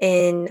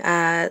in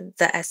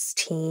the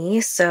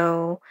ST,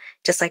 so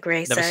just like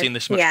Ray said, never seen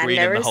this much green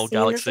in the whole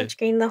galaxy. This much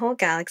green in the whole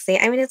galaxy.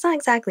 I mean, it's not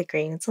exactly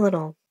green; it's a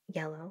little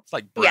yellow. It's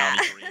like browny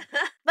green.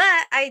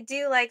 But I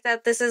do like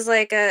that this is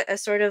like a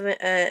sort of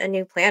a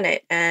new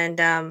planet,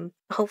 and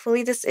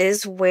hopefully this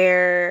is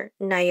where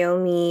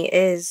Naomi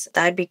is.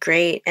 That'd be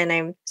great, and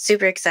I'm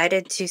super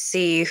excited to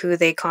see who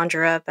they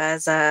conjure up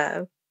as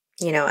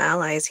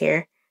allies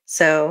here.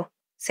 So.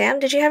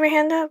 Sam, did you have your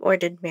hand up, or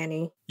did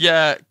Manny?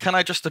 Yeah, can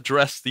I just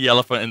address the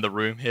elephant in the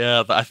room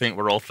here that I think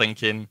we're all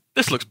thinking,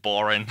 this looks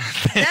boring.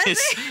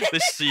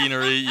 this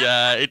scenery,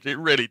 yeah, it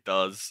really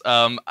does.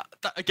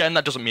 Again,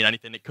 that doesn't mean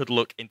anything. It could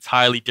look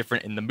entirely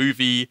different in the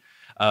movie.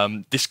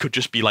 This could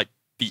just be like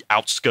the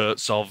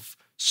outskirts of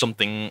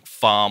something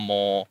far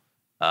more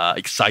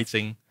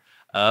exciting.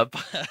 But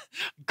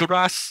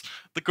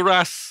the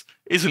grass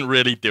isn't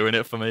really doing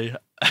it for me.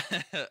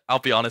 I'll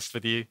be honest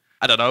with you.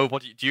 I don't know.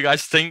 What do you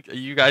guys think? Are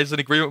you guys in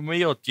agreement with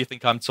me, or do you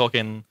think I'm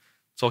talking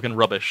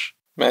rubbish?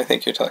 I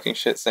think you're talking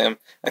shit, Sam.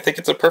 I think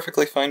it's a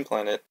perfectly fine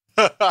planet.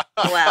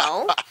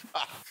 Well,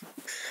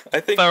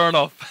 I think fair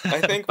enough.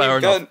 I think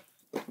we've got.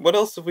 What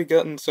else have we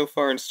gotten so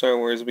far in Star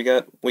Wars? We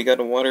got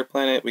a water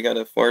planet, we got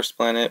a forest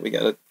planet, we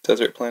got a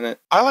desert planet.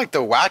 I like the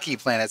wacky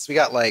planets. We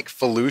got like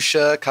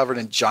Felucia covered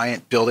in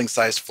giant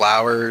building-sized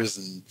flowers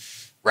and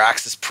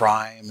Raxus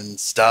Prime and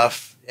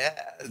stuff. Yeah,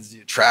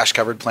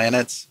 trash-covered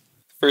planets.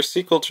 For a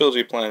sequel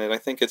trilogy planet, I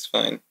think it's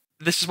fine.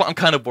 This is what I'm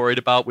kind of worried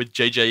about with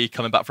JJ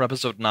coming back for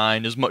episode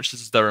 9, as much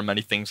as there are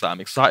many things that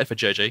I'm excited for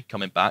JJ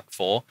coming back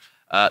for.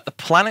 The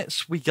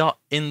planets we got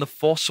in The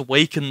Force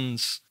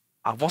Awakens,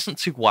 I wasn't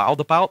too wild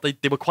about. They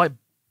were quite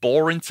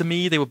boring to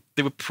me. They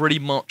were pretty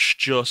much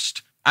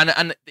just...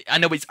 And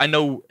I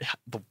know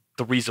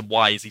the reason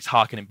why is he's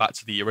harkening back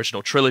to the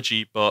original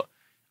trilogy, but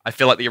I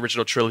feel like the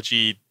original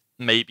trilogy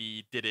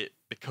maybe did it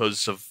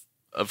because of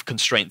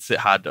constraints it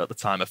had at the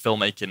time of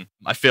filmmaking.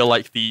 I feel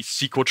like the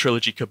sequel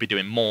trilogy could be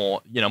doing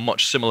more,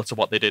 much similar to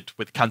what they did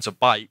with Canto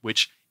Bight,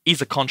 which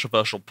is a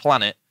controversial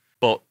planet,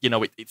 but, you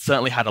know, it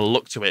certainly had a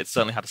look to it. It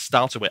certainly had a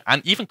style to it.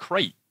 And even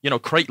Crate, you know,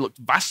 Crate looked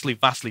vastly,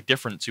 vastly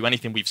different to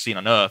anything we've seen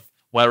on Earth.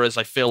 Whereas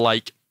I feel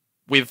like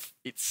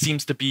it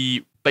seems to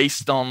be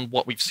based on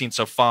what we've seen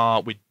so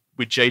far with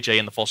JJ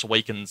in The Force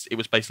Awakens. It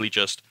was basically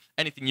just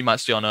anything you might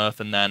see on Earth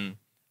and then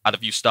add a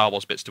few Star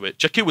Wars bits to it.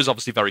 Jakku was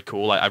obviously very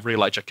cool. I really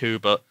like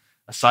Jakku, but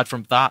aside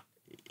from that,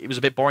 it was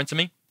a bit boring to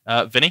me.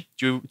 Vinny,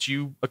 do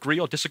you agree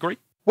or disagree?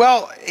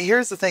 Well,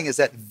 here's the thing is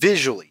that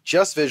visually,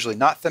 just visually,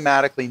 not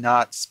thematically,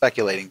 not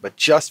speculating, but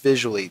just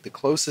visually, the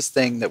closest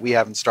thing that we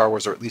have in Star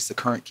Wars, or at least the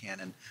current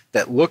canon,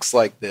 that looks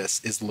like this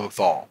is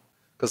Lothal.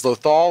 Because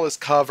Lothal is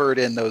covered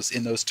in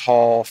those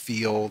tall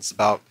fields,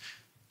 about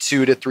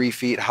 2 to 3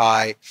 feet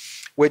high,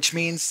 which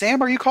means, Sam,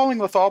 are you calling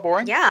Lothal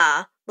boring?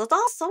 Yeah,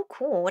 Lothal's so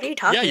cool. What are you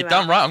talking about? Yeah, you're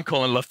damn right I'm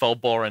calling Lothal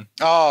boring.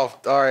 Oh,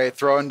 all right,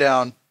 throwing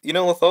down. You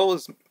know, Lothal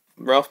was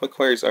Ralph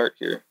McQuarrie's art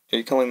here. Are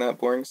you calling that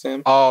boring,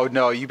 Sam? Oh,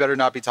 no, you better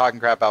not be talking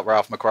crap about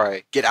Ralph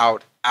McQuarrie. Get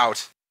out.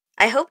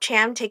 I hope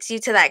Cham takes you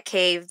to that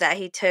cave that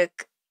he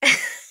took.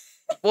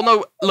 Well,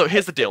 no, look,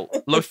 here's the deal.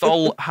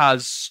 Lothal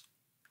has,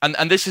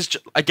 and this is,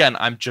 again,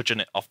 I'm judging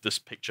it off this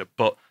picture,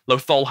 but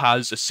Lothal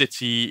has a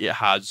city, it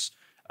has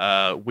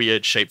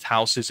weird-shaped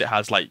houses, it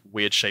has, like,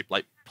 weird-shaped,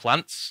 like,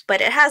 plants.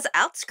 But it has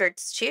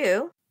outskirts,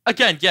 too.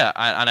 Again, yeah,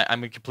 and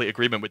I'm in complete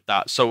agreement with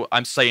that. So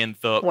I'm saying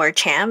that... Where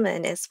Cham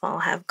and Ismail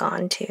have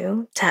gone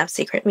to have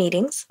secret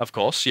meetings. Of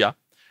course, yeah.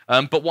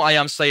 But what I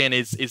am saying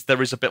is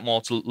there is a bit more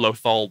to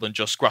Lothal than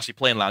just grassy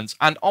plainlands.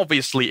 And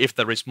obviously, if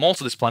there is more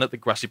to this planet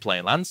than grassy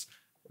plainlands,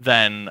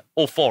 then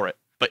all for it.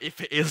 But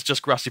if it is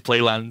just grassy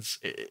plainlands,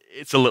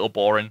 it's a little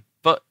boring.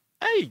 But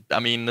hey, I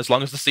mean, as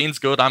long as the scene's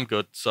good, I'm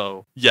good.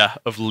 So yeah,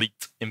 of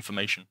leaked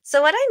information.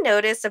 So what I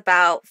noticed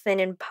about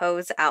Finn and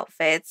Poe's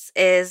outfits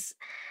is...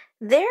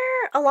 they're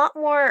a lot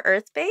more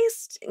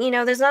Earth-based. You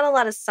know, there's not a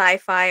lot of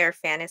sci-fi or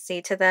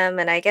fantasy to them,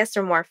 and I guess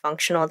they're more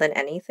functional than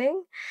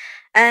anything.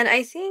 And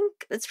I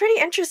think it's pretty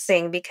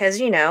interesting because,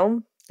 you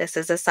know, this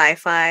is a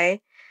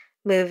sci-fi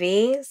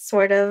movie,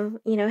 sort of,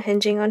 you know,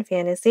 hinging on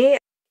fantasy.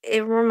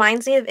 It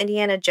reminds me of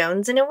Indiana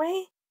Jones in a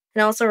way.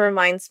 It also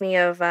reminds me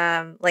of,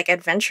 like,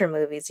 adventure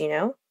movies, you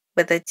know,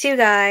 with the two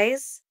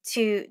guys,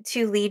 two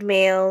lead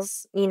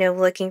males, you know,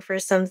 looking for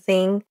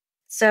something.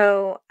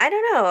 So, I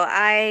don't know.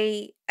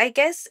 I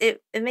guess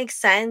it makes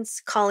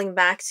sense calling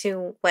back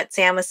to what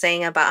Sam was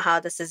saying about how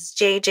this is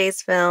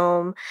JJ's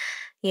film,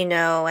 you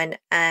know,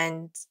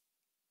 and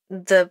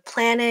the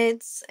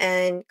planets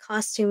and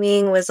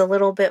costuming was a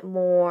little bit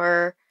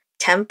more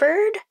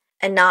tempered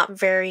and not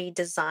very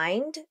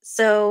designed.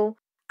 So,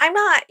 I'm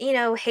not, you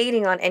know,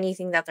 hating on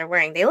anything that they're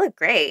wearing. They look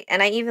great.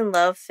 And I even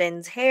love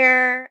Finn's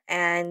hair,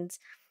 and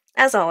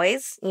as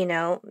always, you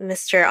know,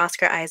 Mr.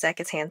 Oscar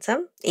Isaac is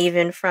handsome,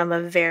 even from a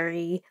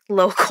very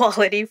low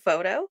quality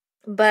photo.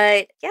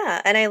 But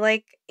yeah, and I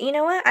like, you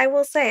know what? I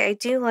will say, I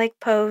do like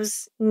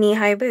Poe's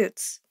knee-high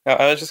boots.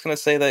 I was just going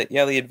to say that,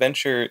 yeah, the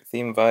adventure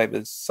theme vibe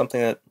is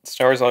something that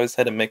Star Wars always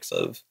had a mix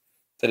of.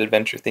 That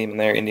adventure theme in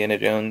there, Indiana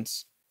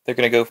Jones. They're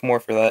going to go more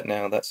for that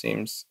now. That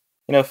seems,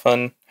 you know,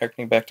 fun,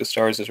 harkening back to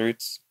Star Wars'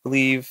 roots. I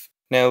believe.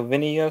 Now,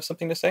 Vinny, you have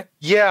something to say?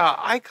 Yeah,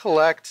 I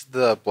collect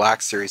the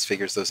Black Series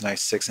figures, those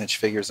nice 6-inch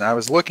figures, and I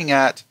was looking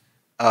at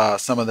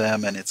some of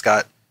them, and it's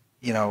got,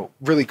 you know,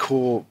 really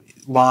cool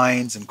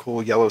lines and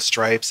cool yellow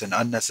stripes and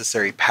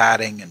unnecessary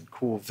padding and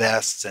cool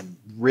vests and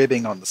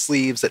ribbing on the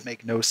sleeves that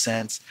make no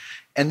sense.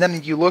 And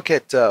then you look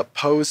at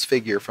Poe's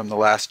figure from The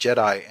Last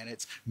Jedi, and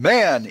it's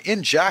man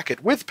in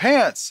jacket with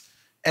pants,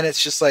 and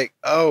it's just like,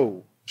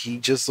 oh, he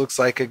just looks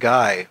like a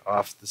guy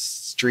off the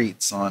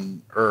streets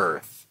on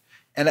Earth.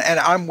 And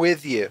I'm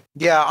with you.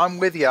 Yeah, I'm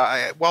with you.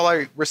 While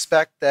I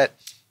respect that,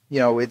 you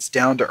know, it's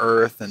down to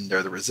earth and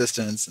they're the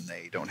Resistance and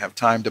they don't have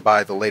time to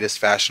buy the latest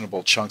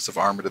fashionable chunks of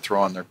armor to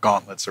throw on their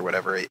gauntlets or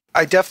whatever,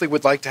 I definitely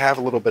would like to have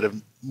a little bit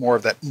of more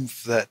of that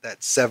oomph, that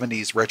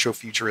 70s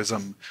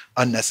retrofuturism,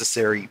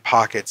 unnecessary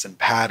pockets and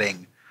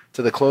padding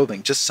to the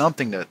clothing. Just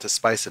something to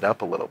spice it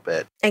up a little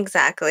bit.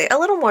 Exactly. A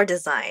little more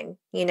design.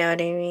 You know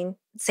what I mean?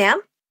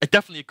 Sam? I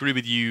definitely agree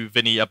with you,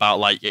 Vinny, about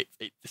like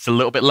it's a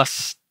little bit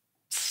less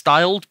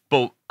styled,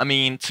 but I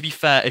mean, to be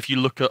fair, if you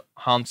look at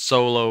Han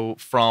Solo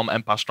from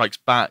Empire Strikes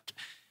Back,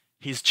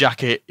 his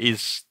jacket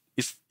is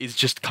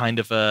just kind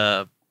of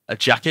a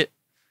jacket.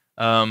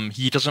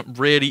 He doesn't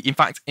really, in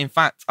fact,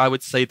 I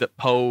would say that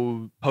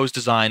Poe's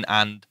design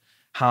and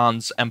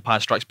Han's Empire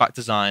Strikes Back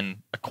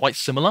design are quite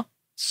similar.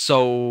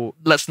 So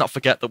let's not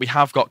forget that we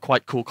have got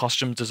quite cool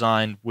costume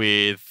design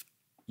with,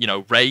 you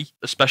know, Rey,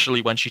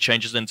 especially when she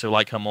changes into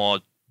like her more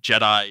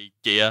Jedi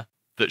gear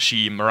that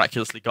she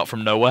miraculously got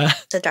from nowhere.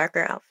 It's a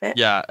darker outfit.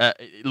 Yeah,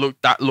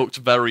 that looked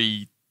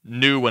very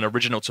new and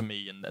original to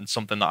me, and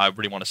something that I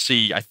really want to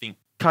see. I think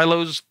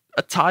Kylo's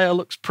attire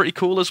looks pretty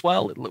cool as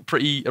well. It looked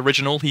pretty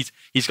original. He's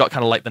got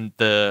kind of like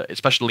the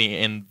especially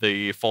in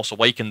the Force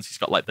Awakens, he's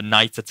got like the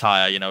knight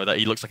attire. You know, that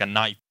he looks like a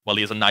knight. Well,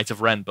 he is a knight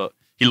of Ren, but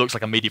he looks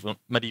like a medieval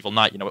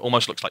knight. You know, it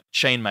almost looks like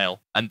chainmail.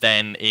 And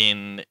then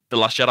in The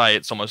Last Jedi,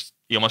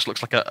 he almost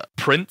looks like a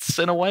prince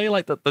in a way,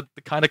 like the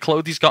kind of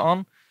clothes he's got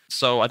on.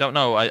 So I don't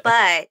know.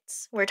 But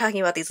we're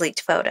talking about these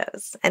leaked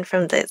photos, and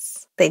from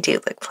this, they do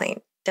look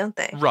plain, don't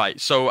they? Right.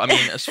 So I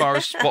mean, as far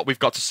as what we've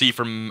got to see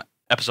from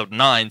episode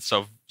 9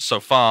 so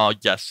far,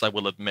 yes, I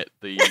will admit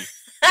the.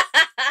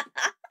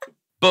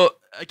 But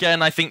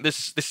again, I think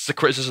this is a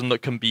criticism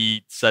that can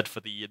be said for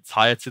the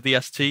entirety of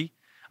the ST.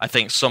 I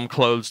think some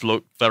clothes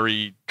look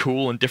very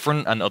cool and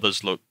different, and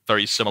others look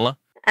very similar.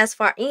 As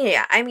far,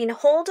 yeah, I mean,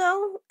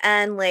 Holdo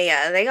and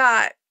Leia, they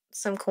got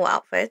some cool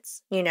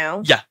outfits, you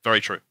know? Yeah, very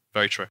true.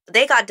 Very true.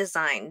 They got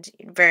designed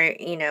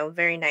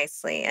very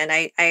nicely. And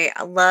I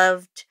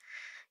loved,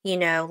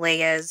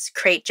 Leia's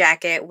crate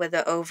jacket with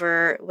a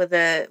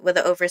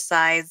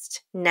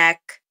oversized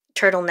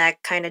turtleneck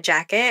kind of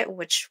jacket,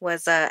 which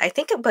was I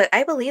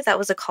believe that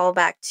was a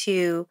callback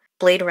to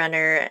Blade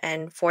Runner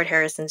and Ford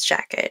Harrison's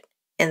jacket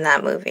in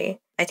that movie.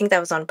 I think that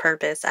was on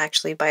purpose,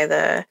 actually, by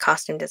the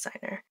costume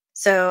designer.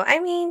 So, I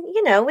mean,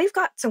 we've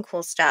got some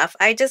cool stuff.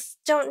 I just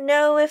don't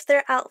know if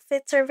their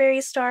outfits are very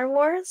Star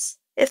Wars,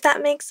 if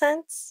that makes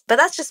sense. But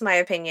that's just my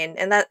opinion.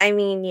 And that, I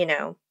mean,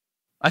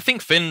 I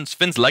think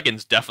Finn's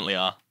leggings definitely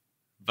are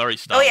very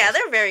Star Oh, Wars. yeah,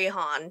 they're very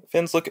Han.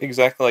 Finn's look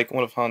exactly like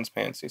one of Han's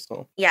pants, he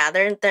stole. Yeah,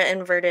 they're the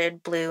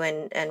inverted blue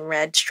and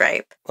red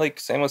stripe. Like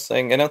Sam was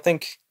saying, I don't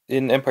think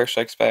in Empire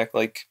Strikes Back,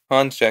 like,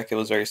 Han's jacket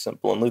was very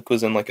simple, and Luke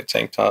was in, like, a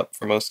tank top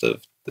for most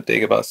of the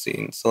Dagobah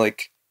scene. So,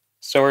 like,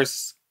 Star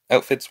Wars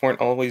outfits weren't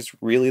always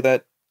really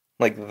that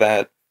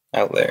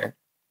out there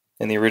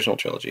in the original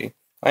trilogy.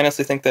 I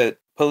honestly think that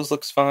Poe's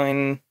looks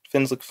fine,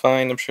 Finn's look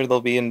fine. I'm sure they'll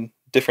be in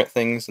different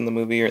things in the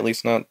movie, or at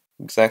least not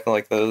exactly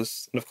like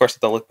those. And of course,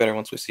 they'll look better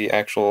once we see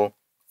actual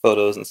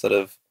photos instead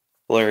of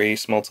blurry,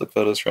 small-took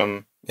photos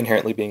from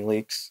inherently being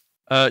leaks.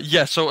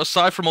 Yeah, so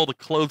aside from all the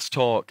clothes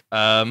talk,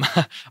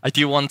 I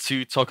do want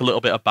to talk a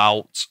little bit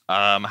about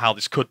how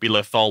this could be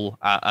Lothal,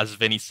 as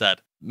Vinny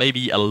said.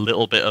 Maybe a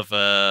little bit of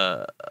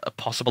a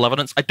possible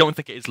evidence. I don't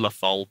think it is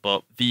Lothal,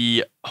 but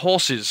the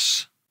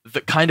horses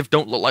that kind of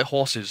don't look like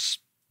horses,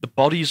 the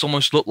bodies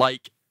almost look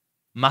like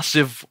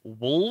massive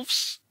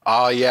wolves.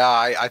 Oh, yeah,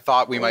 I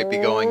thought we might be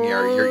going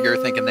here.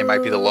 You're thinking they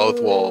might be the Loth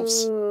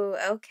Wolves. Ooh,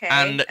 okay.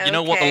 And you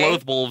know what the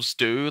Loth Wolves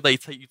do? They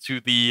take you to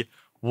the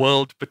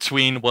world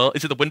between worlds.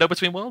 Is it the window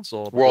between worlds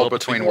or world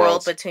between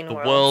worlds? The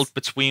world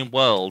between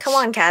worlds. Come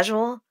on,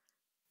 casual.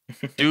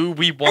 Do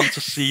we want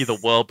to see the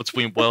world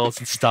between worlds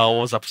in Star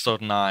Wars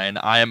Episode 9?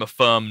 I am a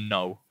firm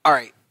no. All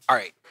right.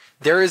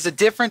 There is a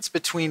difference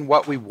between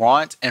what we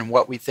want and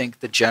what we think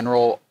the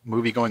general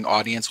movie-going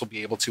audience will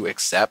be able to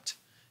accept.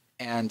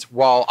 And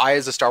while I,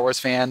 as a Star Wars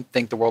fan,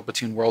 think the world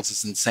between worlds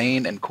is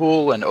insane and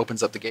cool and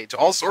opens up the gate to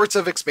all sorts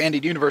of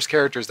expanded universe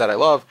characters that I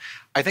love,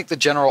 I think the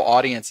general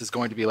audience is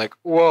going to be like,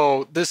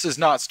 whoa, this is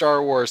not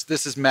Star Wars.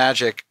 This is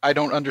magic. I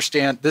don't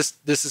understand. This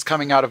is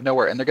coming out of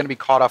nowhere. And they're going to be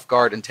caught off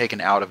guard and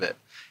taken out of it.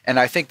 And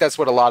I think that's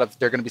what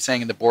they're going to be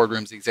saying in the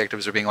boardrooms. The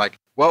executives are being like,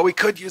 well, we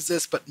could use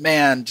this, but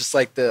man, just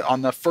like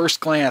on the first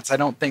glance, I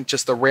don't think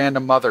just the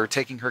random mother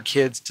taking her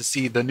kids to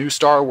see the new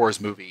Star Wars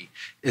movie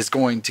is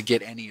going to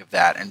get any of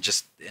that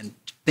and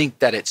think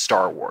that it's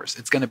Star Wars.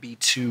 It's going to be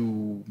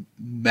too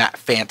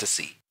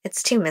fantasy.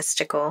 It's too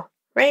mystical,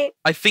 right?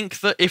 I think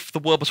that if the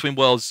world between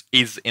worlds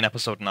is in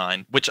Episode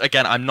 9, which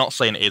again, I'm not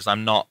saying it is, I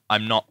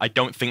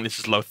don't think this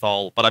is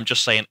Lothal, but I'm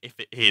just saying if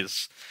it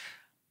is,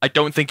 I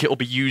don't think it will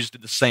be used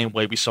in the same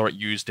way we saw it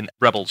used in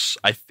Rebels.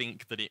 I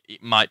think that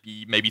it might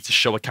be maybe to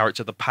show a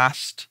character of the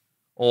past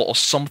or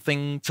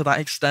something to that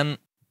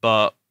extent.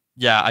 But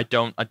yeah, I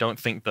don't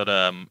think that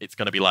it's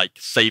going to be like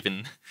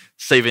saving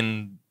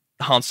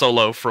Han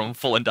Solo from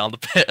falling down the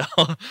pit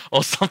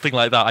or something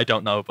like that. I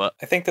don't know, but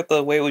I think that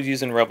the way it was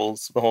used in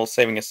Rebels, the whole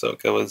saving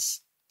Ahsoka,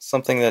 was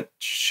something that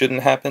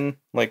shouldn't happen,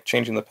 like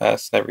changing the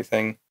past and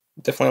everything.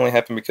 It definitely only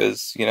happened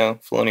because,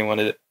 Filoni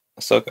wanted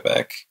Ahsoka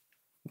back.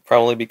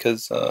 Probably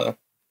because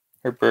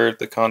her bird,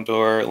 the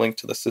Condor, linked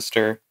to the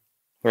sister,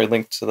 or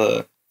linked to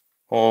the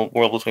whole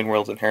world between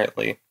worlds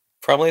inherently.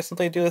 Probably has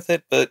something to do with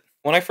it, but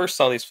when I first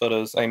saw these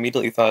photos, I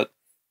immediately thought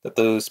that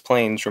those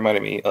planes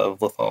reminded me of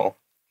Lothal.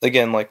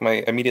 Again, like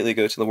my immediately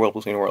go to the world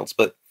between worlds,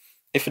 but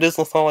if it is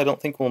Lothal, I don't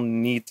think we'll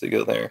need to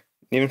go there.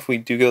 Even if we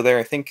do go there,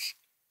 I think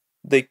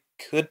they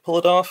could pull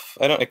it off.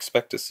 I don't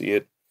expect to see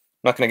it.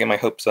 I'm not going to get my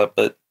hopes up,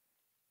 but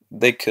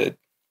they could.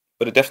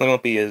 But it definitely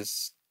won't be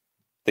as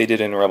they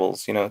did in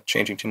Rebels,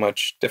 changing too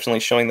much.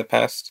 Definitely showing the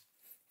past.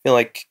 I feel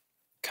like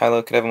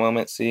Kylo could have a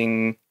moment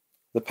seeing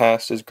the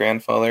past, his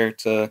grandfather,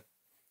 to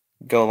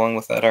go along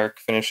with that arc,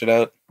 finish it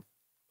out.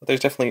 But there's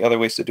definitely other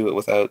ways to do it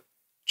without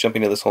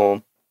jumping to this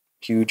whole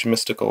huge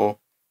mystical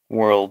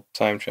world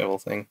time travel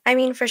thing. I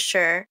mean, for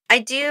sure. I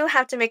do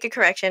have to make a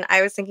correction.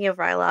 I was thinking of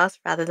Ryloth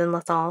rather than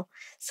Lothal.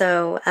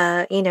 So,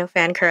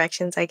 fan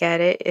corrections, I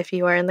get it if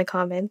you are in the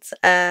comments.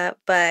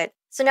 But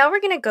so now we're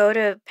going to go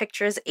to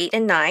pictures 8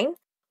 and 9.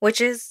 Which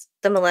is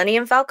the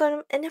Millennium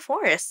Falcon in the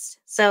forest.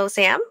 So,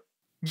 Sam?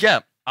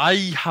 Yeah,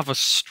 I have a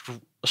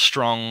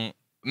strong,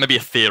 maybe a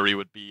theory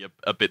would be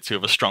a bit too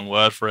of a strong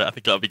word for it. I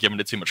think I'll be giving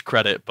it too much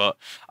credit, but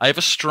I have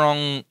a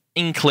strong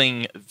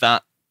inkling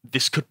that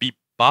this could be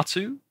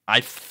Batu. I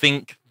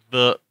think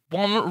that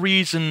one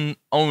reason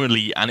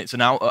only, and it's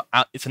an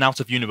out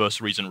of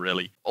universe reason,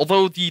 really.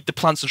 Although the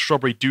plants and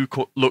shrubbery do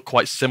look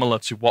quite similar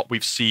to what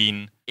we've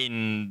seen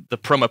in the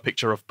promo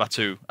picture of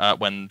Batuu,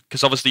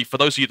 because obviously, for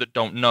those of you that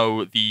don't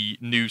know, the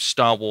new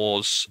Star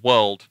Wars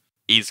world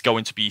is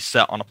going to be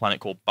set on a planet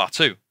called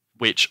Batuu,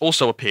 which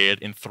also appeared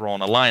in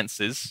Thrawn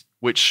Alliances,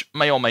 which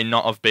may or may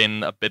not have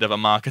been a bit of a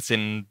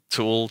marketing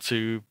tool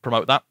to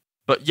promote that.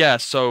 But yeah,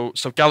 so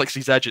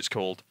Galaxy's Edge it's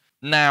called.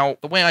 Now,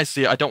 the way I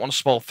see it, I don't want to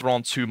spoil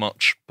Thrawn too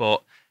much,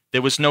 but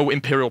there was no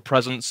Imperial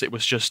presence. It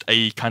was just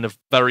a kind of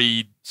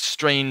very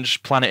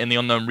strange planet in the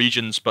unknown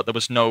regions, but there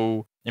was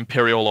no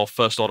Imperial or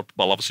First Order,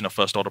 well, obviously no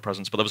First Order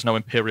presence, but there was no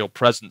Imperial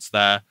presence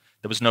there.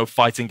 There was no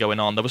fighting going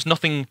on. There was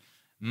nothing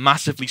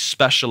massively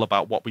special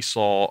about what we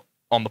saw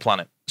on the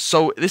planet.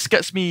 So this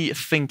gets me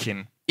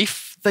thinking,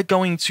 if they're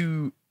going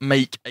to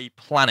make a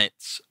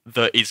planet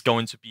that is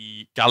going to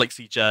be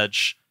Galaxy's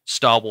Edge,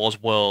 Star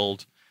Wars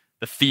world,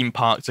 the theme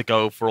park to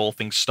go for all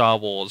things Star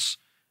Wars,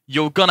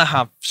 you're gonna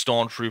have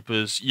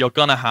stormtroopers, you're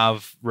gonna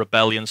have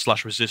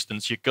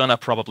rebellion/resistance, you're gonna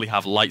probably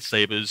have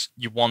lightsabers.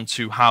 You want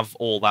to have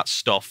all that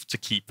stuff to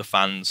keep the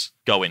fans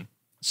going.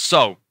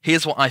 So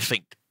here's what I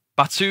think: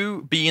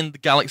 Batuu being the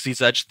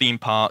Galaxy's Edge theme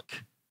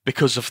park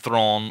because of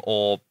Thrawn,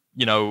 or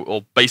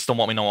based on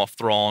what we know of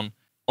Thrawn,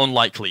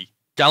 unlikely.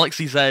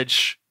 Galaxy's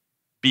Edge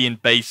being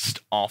based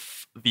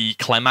off the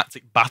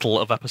climactic battle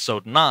of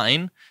Episode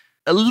 9,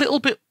 a little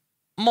bit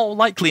more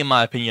likely, in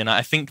my opinion.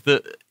 I think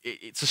that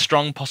it's a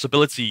strong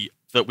possibility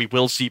that we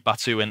will see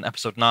Batuu in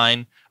Episode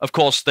 9. Of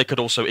course, it could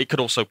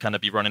also kind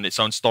of be running its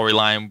own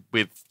storyline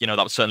with, that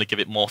would certainly give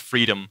it more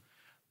freedom.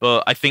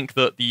 But I think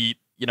that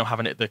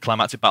having it the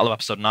climactic battle of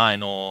Episode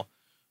 9 or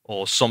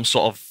some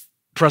sort of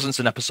presence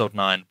in Episode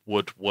 9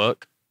 would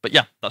work. But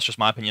yeah, that's just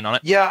my opinion on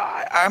it.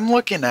 Yeah, I'm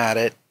looking at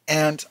it,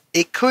 and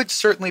it could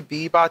certainly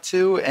be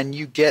Batuu, and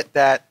you get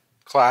that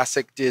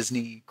classic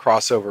Disney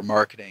crossover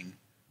marketing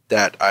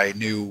that I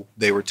knew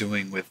they were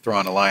doing with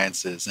Thrawn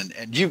Alliances.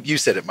 And you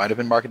said it might have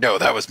been marketing. No,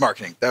 that was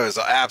marketing. That was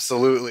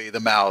absolutely the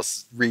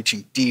mouse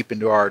reaching deep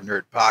into our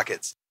nerd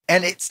pockets.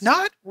 And it's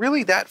not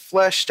really that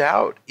fleshed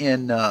out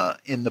in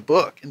the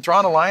book. In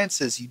Thrawn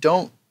Alliances, you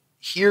don't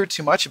hear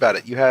too much about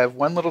it. You have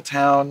one little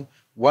town,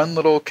 one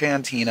little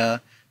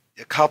cantina,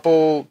 a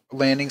couple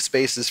landing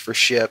spaces for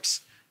ships.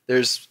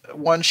 There's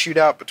one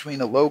shootout between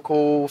a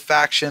local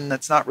faction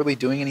that's not really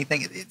doing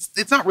anything.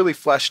 It's not really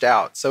fleshed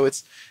out. So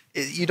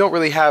you don't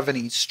really have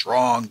any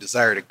strong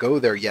desire to go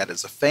there yet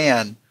as a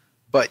fan,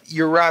 but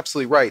you're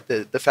absolutely right.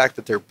 The fact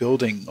that they're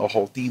building a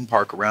whole theme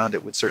park around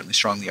it would certainly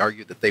strongly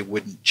argue that they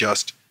wouldn't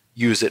just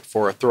use it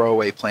for a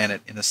throwaway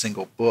planet in a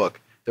single book.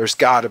 There's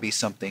got to be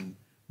something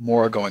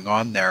more going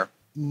on there.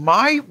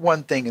 My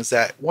one thing is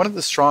that one of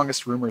the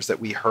strongest rumors that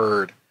we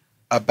heard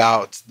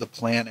about the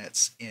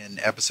planets in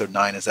Episode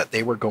 9 is that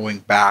they were going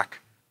back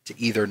to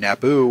either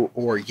Naboo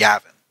or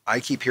Yavin. I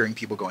keep hearing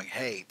people going,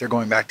 hey, they're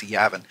going back to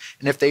Yavin.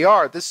 And if they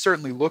are, this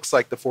certainly looks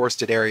like the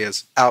forested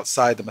areas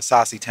outside the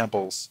Massassi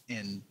temples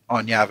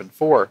on Yavin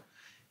 4.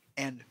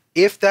 And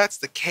if that's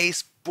the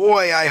case,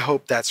 boy, I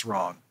hope that's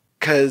wrong.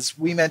 Because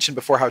we mentioned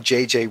before how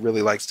JJ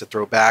really likes to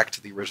throw back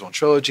to the original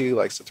trilogy,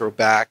 likes to throw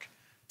back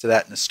to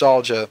that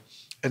nostalgia.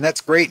 And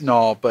that's great and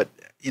all, but,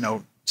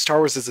 Star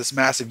Wars is this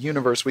massive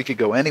universe. We could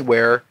go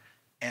anywhere.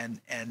 And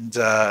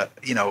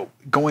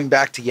going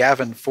back to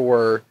Yavin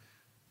for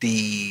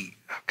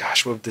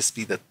would this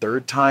be the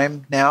third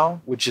time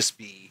now? Would just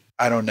be,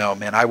 I don't know,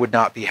 man. I would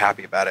not be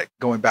happy about it.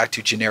 Going back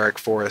to generic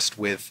forest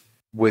with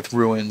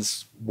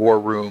ruins, war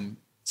room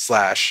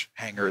 /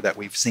 hangar that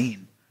we've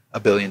seen a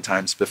billion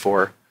times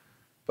before.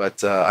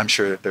 But I'm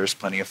sure that there's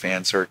plenty of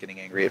fans who are getting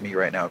angry at me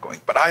right now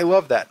going, but I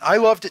love that. I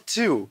loved it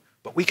too,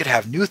 but we could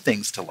have new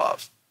things to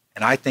love.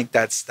 And I think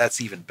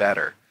that's even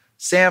better.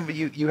 Sam,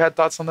 you had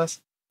thoughts on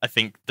this? I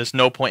think there's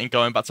no point in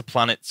going back to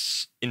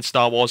planets in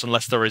Star Wars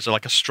unless there is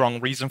like a strong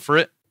reason for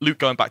it. Luke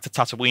going back to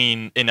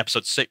Tatooine in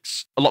Episode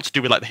 6, a lot to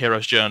do with like the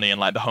hero's journey and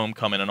like the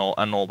homecoming and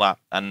all that.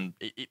 And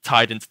it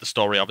tied into the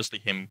story, obviously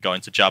him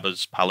going to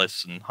Jabba's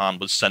palace, and Han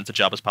was sent to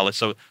Jabba's palace.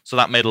 So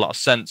that made a lot of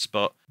sense.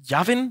 But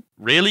Yavin?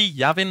 Really?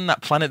 Yavin,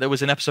 that planet that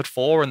was in Episode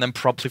 4 and then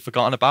promptly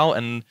forgotten about,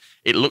 and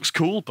it looks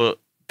cool, but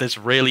there's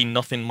really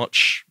nothing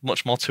much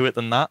more to it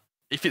than that.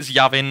 If it's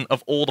Yavin,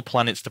 of all the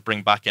planets to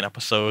bring back in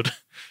episode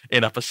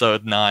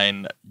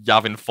 9,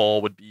 Yavin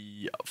 4 would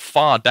be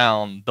far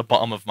down the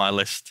bottom of my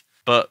list.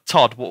 But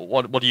Todd,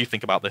 what do you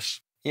think about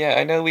this? Yeah,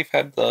 I know we've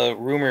had the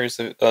rumors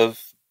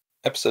of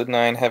Episode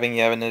 9 having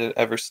Yavin in it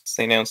ever since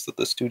they announced that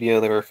the studio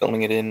they were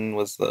filming it in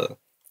was the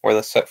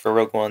set for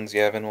Rogue One's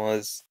Yavin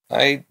was.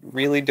 I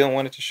really don't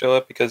want it to show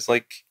up because,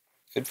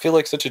 it'd feel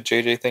like such a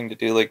JJ thing to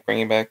do,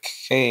 bringing back,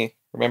 hey,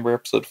 remember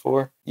Episode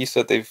 4? You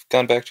said they've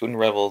gone back to it in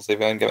Rebels, they've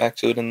gone back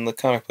to it in the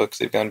comic books,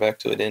 they've gone back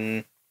to it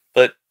in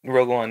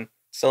Rogue One.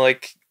 So,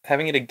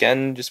 having it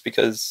again just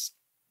because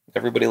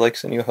everybody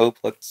likes A New Hope,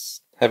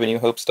 let's have A New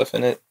Hope stuff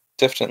in it,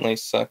 definitely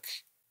suck.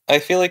 I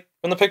feel like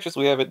from the pictures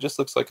we have, it just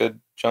looks like a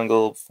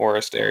jungle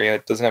forest area.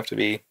 It doesn't have to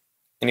be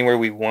anywhere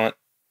we want,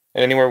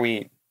 anywhere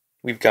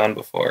we've gone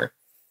before.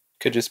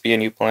 Could just be a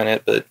new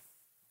planet, but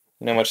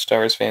You know how much Star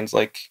Wars fans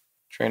like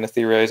trying to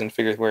theorize and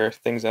figure where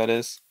things out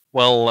is.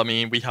 Well, I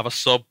mean, we have a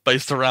sub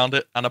based around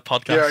it and a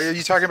podcast. Yeah, are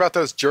you talking about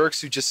those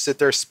jerks who just sit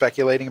there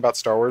speculating about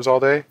Star Wars all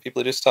day? People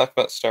who just talk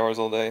about Star Wars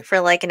all day. For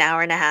like an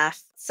hour and a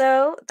half.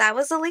 So that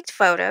was the leaked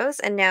photos,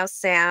 and now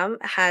Sam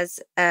has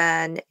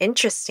an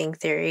interesting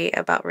theory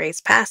about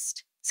Rey's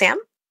past. Sam?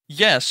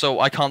 Yeah, so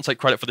I can't take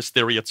credit for this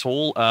theory at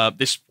all.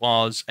 This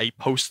was a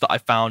post that I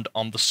found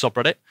on the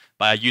subreddit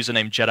by a user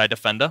named Jedi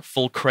Defender.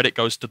 Full credit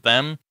goes to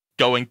them.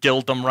 Go and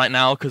gild them right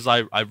now because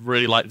I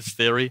really like this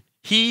theory.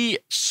 He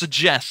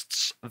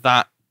suggests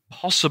that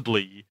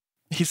possibly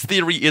his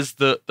theory is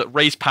that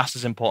Rey's past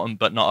is important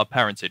but not her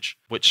parentage,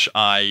 which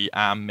I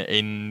am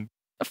in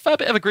a fair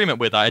bit of agreement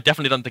with. I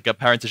definitely don't think her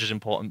parentage is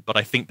important, but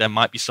I think there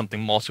might be something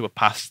more to her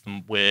past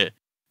than we're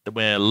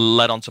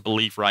led on to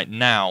believe right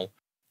now.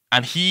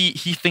 And he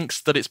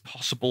thinks that it's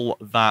possible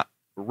that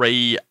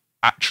Rey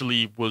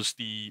actually was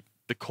the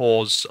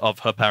cause of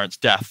her parents'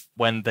 death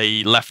when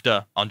they left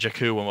her on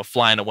Jakku and were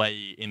flying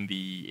away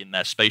in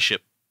their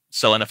spaceship,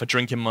 selling her for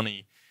drinking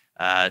money.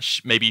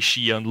 Maybe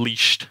she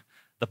unleashed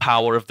the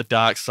power of the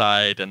dark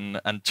side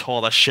and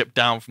tore the ship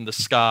down from the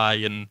sky,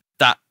 and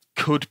that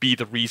could be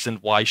the reason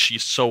why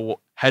she's so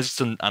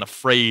hesitant and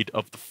afraid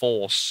of the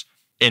Force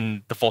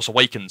in The Force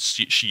Awakens.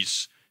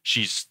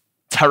 She's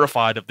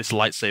terrified of this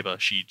lightsaber.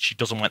 She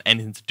doesn't want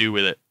anything to do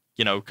with it,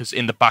 because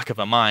in the back of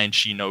her mind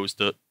she knows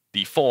that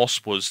the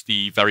Force was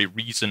the very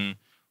reason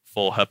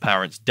for her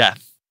parents'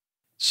 death.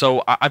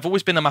 So I've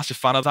always been a massive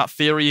fan of that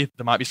theory.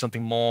 There might be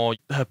something more.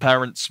 Her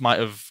parents might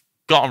have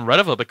gotten rid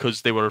of her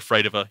because they were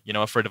afraid of her,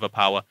 afraid of her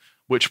power,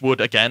 which would,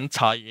 again,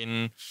 tie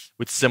in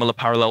with similar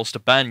parallels to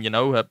Ben,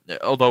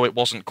 although it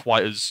wasn't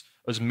quite as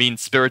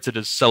mean-spirited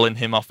as selling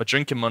him off for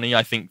drinking money.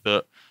 I think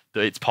that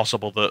it's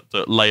possible that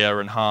Leia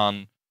and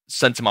Han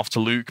sent him off to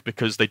Luke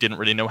because they didn't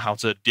really know how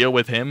to deal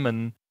with him,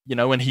 and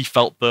he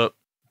felt that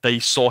they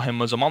saw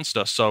him as a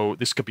monster. So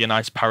this could be a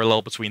nice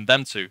parallel between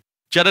them two.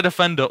 Jedi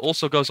Defender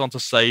also goes on to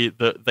say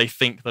that they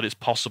think that it's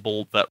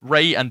possible that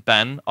Rey and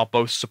Ben are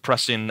both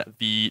suppressing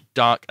the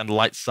dark and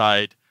light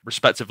side,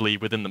 respectively,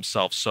 within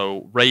themselves.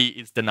 So Rey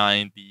is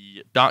denying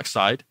the dark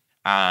side,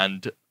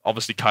 and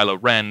obviously Kylo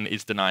Ren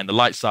is denying the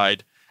light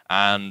side,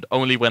 and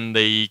only when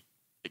they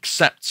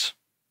accept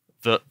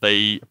that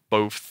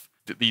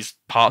these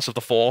parts of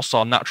the Force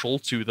are natural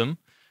to them,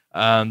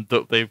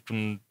 that they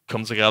can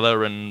come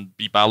together and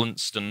be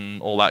balanced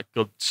and all that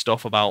good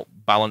stuff about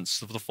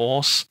balance of the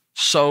Force.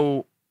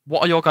 So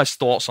what are your guys'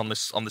 thoughts on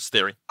this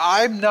theory?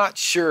 I'm not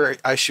sure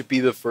I should be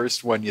the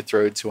first one you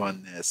throw to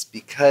on this,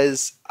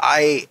 because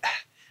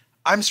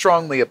I'm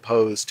strongly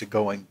opposed to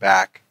going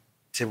back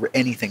to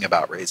anything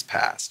about Rey's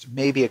past.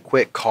 Maybe a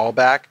quick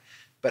callback,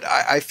 but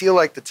I feel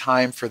like the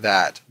time for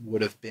that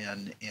would have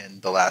been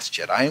in The Last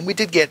Jedi. And we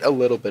did get a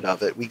little bit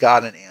of it. We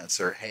got an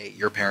answer. Hey,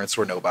 your parents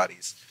were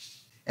nobodies.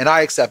 And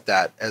I accept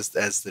that as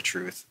the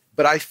truth.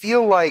 But I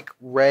feel like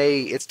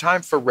it's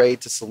time for Rey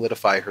to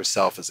solidify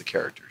herself as a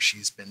character.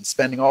 She's been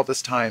spending all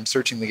this time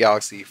searching the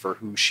galaxy for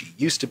who she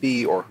used to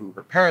be or who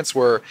her parents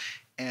were.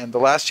 And The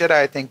Last Jedi,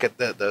 I think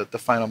the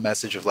final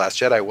message of Last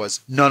Jedi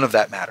was none of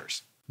that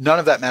matters. None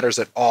of that matters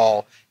at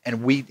all.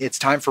 And it's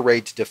time for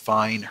Rey to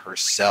define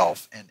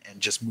herself and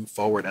just move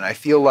forward. And I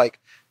feel like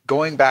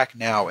going back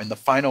now in the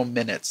final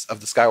minutes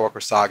of the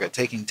Skywalker saga,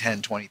 taking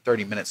 10, 20,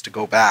 30 minutes to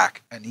go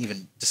back and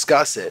even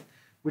discuss it,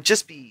 would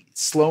just be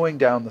slowing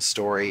down the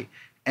story.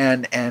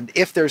 And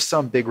if there's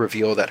some big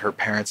reveal that her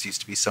parents used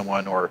to be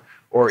someone, or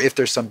if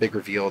there's some big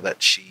reveal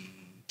that she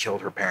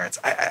killed her parents,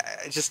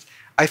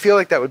 I feel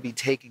like that would be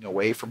taking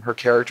away from her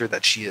character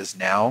that she is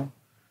now,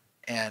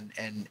 and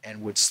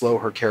would slow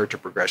her character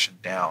progression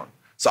down.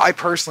 So I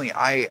personally,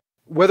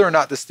 whether or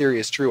not this theory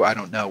is true, I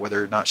don't know.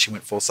 Whether or not she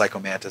went full Psycho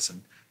Mantis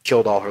and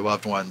killed all her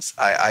loved ones,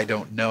 I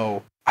don't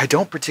know. I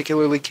don't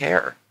particularly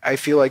care. I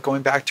feel like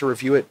going back to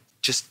review it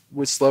just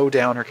would slow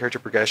down her character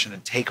progression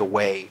and take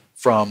away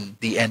from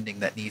the ending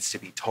that needs to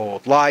be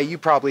told. Lai, you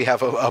probably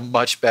have a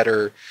much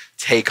better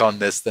take on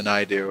this than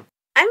I do.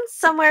 I'm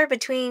somewhere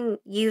between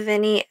you,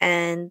 Vinny,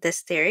 and this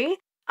theory.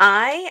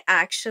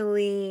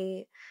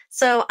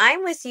 So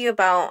I'm with you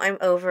about I'm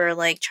over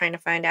like trying to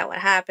find out what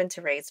happened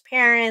to Rey's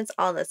parents,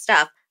 all this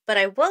stuff. But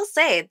I will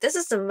say this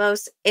is the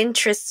most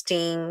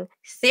interesting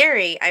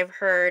theory I've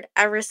heard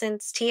ever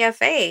since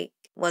TFA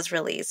was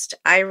released.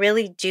 I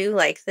really do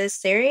like this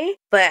theory,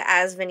 but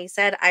as Vinny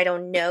said, I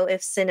don't know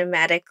if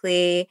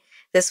cinematically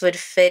this would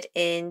fit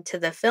into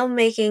the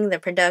filmmaking, the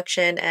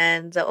production,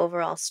 and the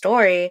overall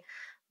story.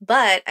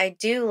 But I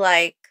do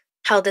like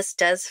how this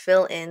does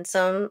fill in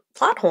some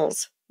plot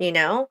holes,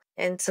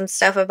 and some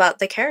stuff about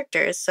the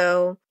characters.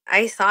 So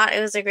I thought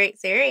it was a great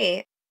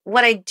theory.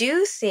 What I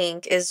do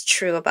think is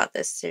true about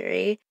this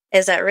theory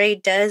is that Rey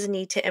does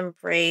need to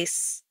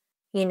embrace,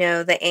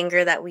 the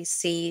anger that we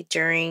see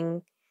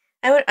during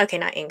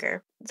not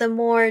anger. The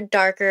more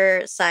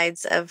darker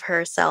sides of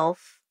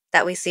herself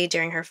that we see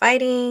during her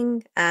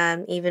fighting,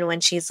 even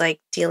when she's like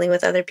dealing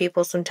with other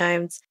people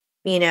sometimes.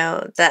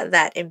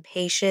 that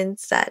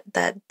impatience, that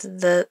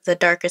the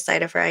darker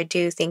side of her. I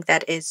do think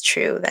that is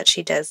true, that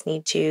she does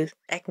need to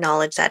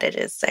acknowledge that it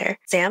is there.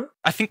 Sam?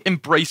 I think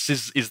embrace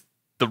is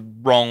the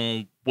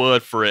wrong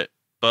word for it,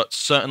 but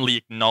certainly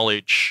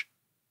acknowledge,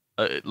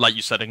 like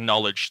you said,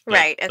 acknowledge that,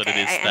 Right, that okay. it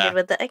is I there. ended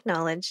with the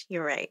acknowledge.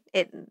 You're right.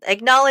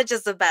 Acknowledge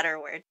is a better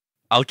word.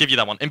 I'll give you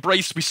that one.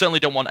 Embrace, we certainly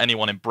don't want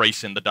anyone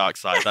embracing the dark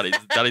side. That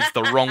is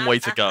the wrong way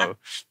to go.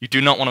 You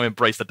do not want to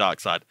embrace the dark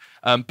side.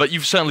 But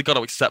you've certainly got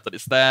to accept that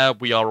it's there.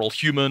 We are all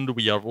human.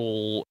 We are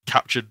all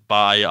captured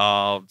by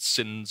our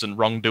sins and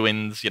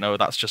wrongdoings.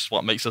 That's just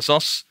what makes us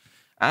us.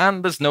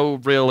 And there's no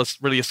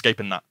really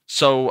escaping that.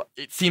 So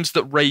it seems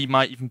that Rey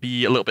might even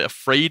be a little bit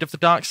afraid of the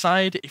dark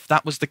side. If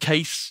that was the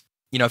case,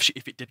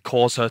 if it did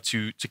cause her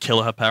to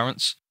kill her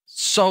parents.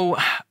 So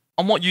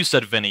on what you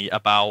said, Vinny,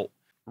 about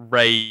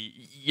Rey,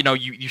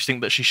 you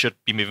think that she should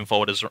be moving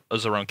forward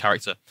as her own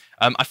character.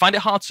 I find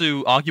it hard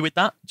to argue with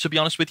that, to be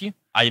honest with you.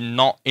 I'm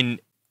not in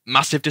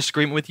massive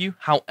disagreement with you.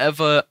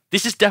 However,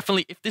 this is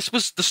definitely, if this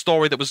was the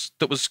story that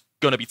was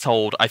going to be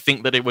told, I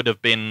think that it would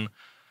have been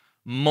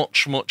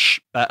much, much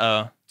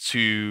better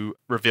to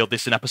reveal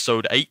this in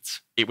episode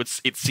 8.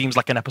 It seems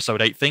like an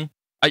episode 8 thing.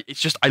 I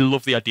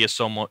love the idea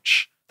so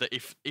much that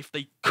if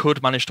they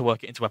could manage to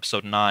work it into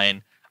episode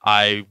 9,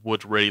 I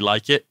would really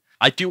like it.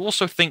 I do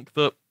also think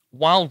that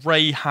while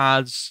Rey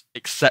has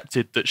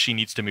accepted that she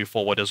needs to move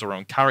forward as her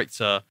own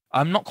character,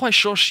 I'm not quite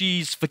sure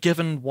she's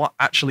forgiven what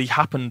actually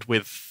happened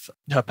with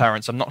her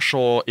parents. I'm not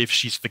sure if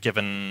she's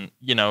forgiven,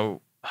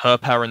 her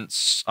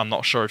parents. I'm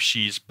not sure if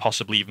she's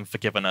possibly even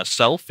forgiven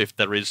herself, if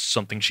there is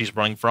something she's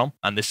running from,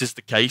 and this is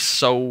the case.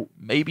 So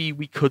maybe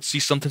we could see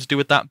something to do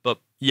with that. But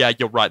yeah,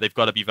 you're right. They've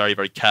got to be very,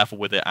 very careful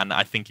with it, and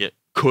I think it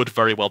could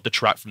very well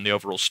detract from the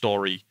overall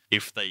story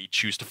if they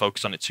choose to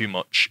focus on it too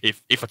much,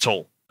 if at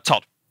all.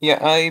 Todd? Yeah,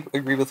 I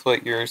agree with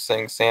what you're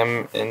saying,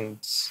 Sam,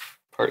 and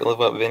partly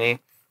about Vinny. I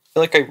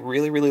feel like I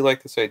really, really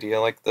like this idea. I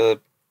like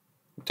the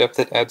depth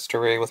it adds to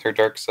Rey with her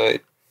dark side.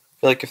 I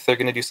feel like if they're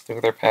going to do something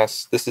with her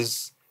past, this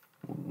is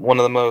one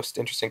of the most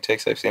interesting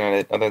takes I've seen on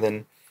it, other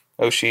than,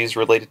 she's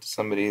related to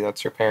somebody,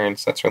 that's her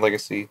parents, that's her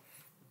legacy.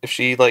 If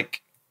she,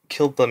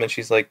 killed them and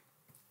she's,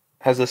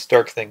 has this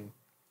dark thing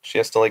she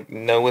has to,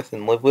 know with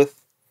and live with,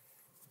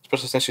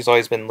 especially since she's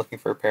always been looking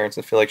for her parents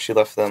and feel like she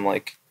left them,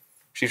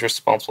 she's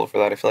responsible for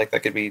that. I feel like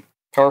that could be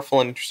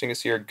powerful and interesting to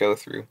see her go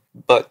through.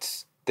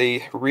 But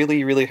they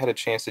really, really had a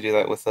chance to do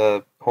that with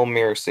a whole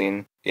mirror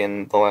scene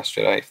in The Last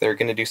Jedi. If they're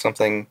going to do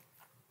something,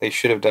 they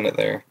should have done it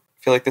there.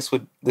 I feel like this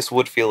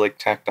would feel like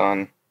tacked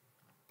on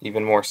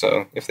even more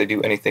so if they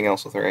do anything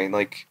else with Rey.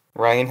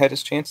 Ryan had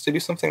his chance to do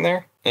something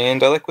there,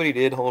 and I like what he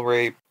did. Whole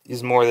Rey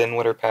is more than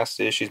what her past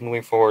is. She's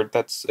moving forward.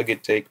 That's a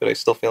good take, but I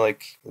still feel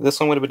like this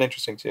one would have been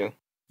interesting too.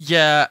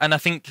 Yeah, and I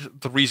think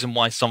the reason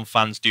why some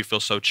fans do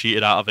feel so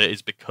cheated out of it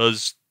is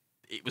because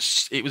it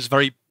was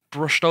very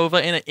brushed over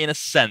in a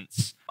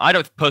sense. I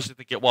don't personally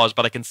think it was,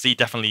 but I can see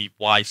definitely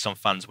why some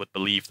fans would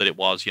believe that it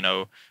was.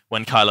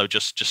 When Kylo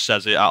just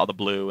says it out of the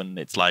blue, and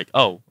it's like,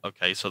 oh,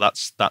 okay, so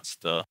that's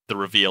the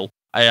reveal.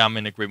 I am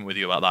in agreement with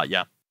you about that.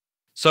 Yeah.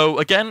 So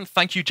again,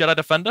 thank you, Jedi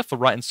Defender, for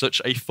writing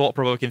such a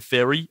thought-provoking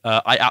theory.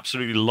 I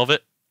absolutely love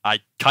it. I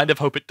kind of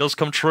hope it does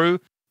come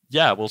true.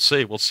 Yeah, we'll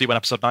see. We'll see when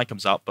episode 9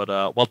 comes out, but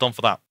well done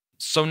for that.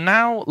 So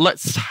now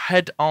let's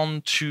head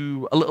on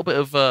to a little bit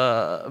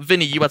of...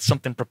 Vinny, you had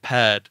something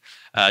prepared.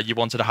 You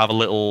wanted to have a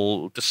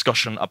little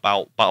discussion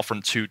about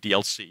Battlefront 2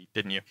 DLC,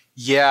 didn't you?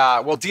 Yeah,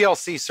 well,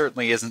 DLC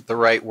certainly isn't the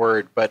right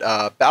word, but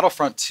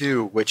Battlefront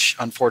 2, which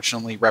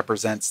unfortunately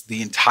represents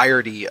the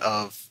entirety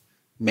of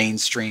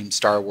mainstream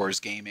Star Wars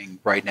gaming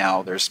right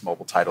now. There's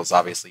mobile titles,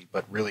 obviously,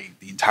 but really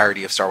the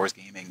entirety of Star Wars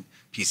gaming,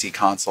 PC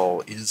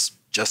console, is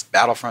just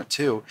Battlefront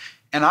 2.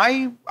 And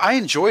I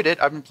enjoyed it.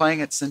 I've been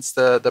playing it since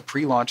the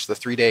pre-launch, the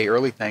 3-day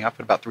early thing. I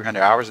put about 300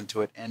 hours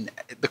into it, and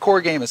the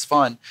core game is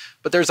fun,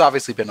 but there's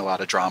obviously been a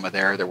lot of drama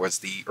there. There was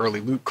the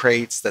early loot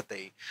crates that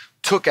they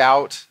took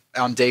out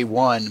on day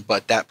one,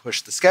 but that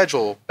pushed the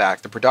schedule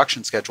back, the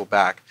production schedule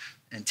back.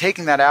 And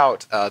taking that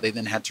out, they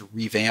then had to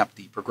revamp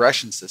the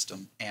progression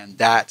system, and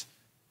that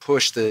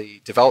pushed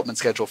the development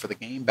schedule for the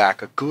game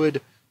back a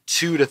good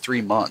 2 to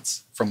 3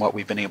 months from what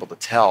we've been able to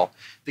tell.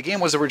 The game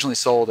was originally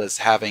sold as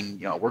having,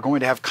 we're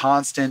going to have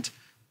constant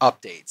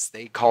updates.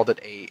 They called it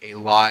a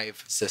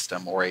live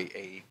system, or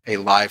a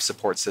live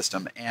support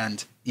system.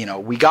 And,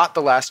 we got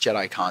the Last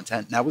Jedi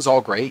content, and that was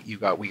all great.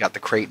 We got the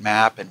crate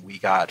map, and we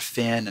got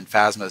Finn and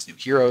Phasma as new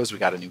heroes. We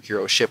got a new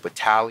hero ship with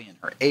Tali and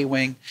her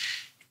A-Wing.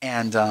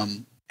 And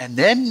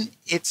then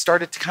it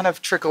started to kind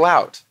of trickle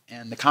out,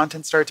 and the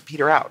content started to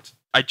peter out.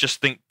 I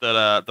just think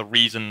that the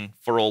reason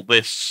for all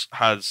this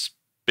has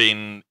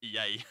been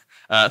EA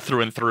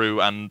through and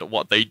through, and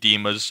what they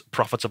deem as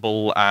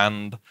profitable.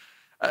 And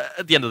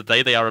at the end of the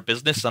day, they are a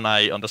business, and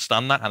I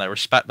understand that, and I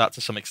respect that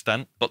to some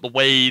extent. But the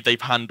way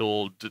they've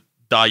handled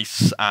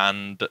DICE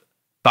and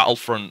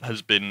Battlefront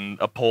has been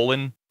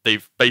appalling.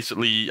 They've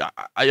basically,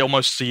 I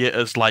almost see it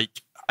as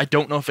I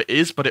don't know if it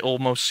is, but it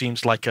almost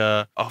seems like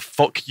a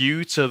fuck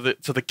you to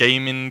the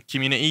gaming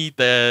community.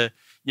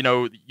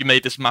 You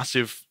made this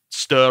massive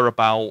stir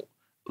about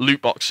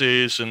loot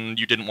boxes, and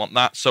you didn't want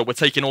that. So we're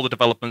taking all the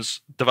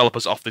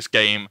developers off this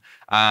game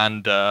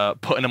and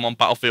putting them on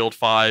Battlefield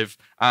 5,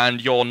 and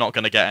you're not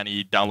going to get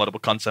any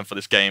downloadable content for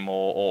this game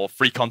or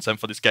free content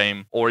for this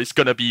game, or it's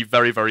going to be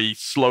very, very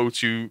slow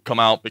to come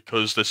out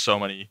because there's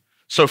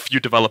so few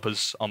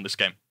developers on this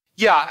game.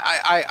 Yeah,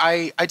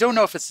 I don't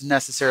know if it's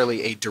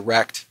necessarily a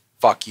direct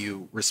fuck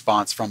you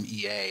response from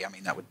EA. I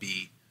mean, that would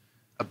be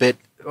a bit,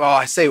 well,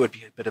 I say it would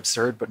be a bit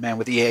absurd, but man,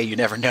 with EA, you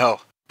never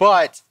know.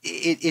 But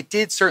it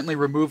did certainly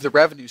remove the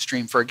revenue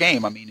stream for a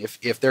game. I mean,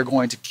 if they're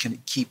going to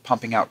keep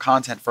pumping out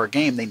content for a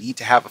game, they need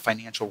to have a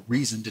financial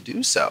reason to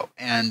do so.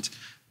 And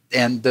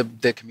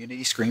the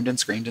community screamed and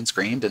screamed and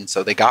screamed, and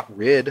so they got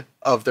rid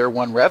of their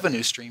one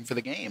revenue stream for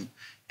the game.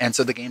 And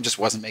so the game just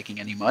wasn't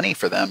making any money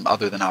for them,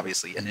 other than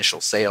obviously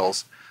initial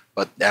sales.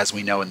 But as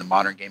we know in the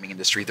modern gaming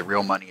industry, the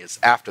real money is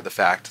after the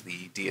fact,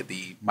 the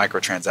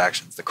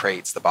microtransactions, the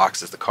crates, the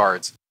boxes, the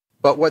cards.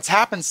 But what's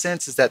happened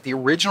since is that the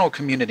original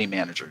community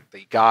manager,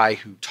 the guy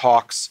who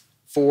talks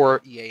for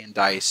EA and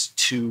DICE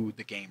to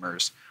the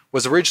gamers,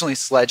 was originally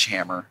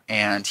Sledgehammer,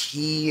 and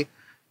he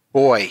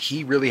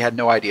really had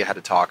no idea how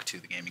to talk to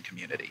the gaming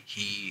community.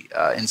 He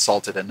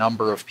insulted a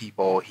number of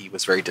people. He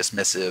was very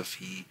dismissive.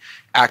 He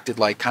acted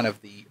like kind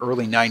of the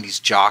early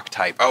 90s jock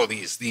type. Oh,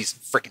 these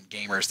freaking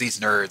gamers, these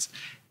nerds.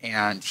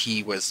 And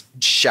he was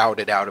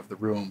shouted out of the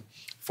room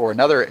for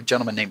another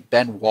gentleman named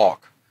Ben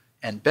Walk.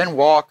 And Ben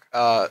Walk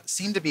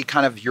seemed to be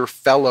kind of your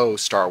fellow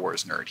Star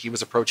Wars nerd. He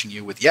was approaching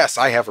you with, yes,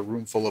 I have a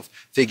room full of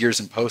figures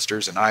and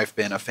posters, and I've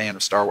been a fan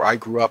of Star Wars. I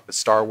grew up with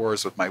Star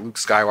Wars with my Luke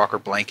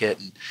Skywalker blanket,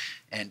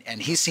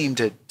 and he seemed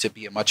to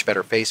be a much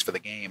better face for the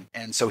game.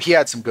 And so he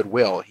had some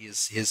goodwill.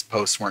 His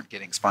posts weren't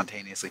getting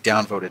spontaneously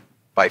downvoted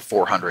by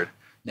 400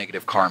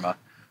 negative karma.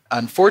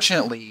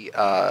 Unfortunately,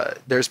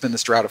 there's been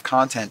this drought of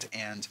content,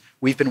 and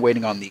we've been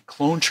waiting on the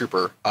Clone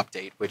Trooper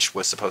update, which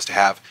was supposed to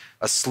have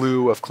a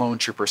slew of Clone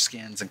Trooper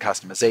skins and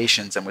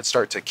customizations and would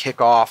start to kick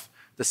off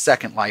the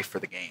second life for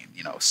the game,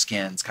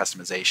 skins,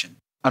 customization.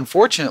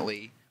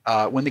 Unfortunately,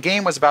 when the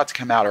game was about to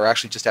come out, or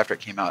actually just after it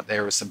came out,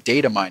 there was some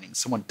data mining.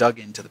 Someone dug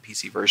into the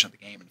PC version of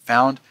the game and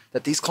found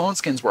that these clone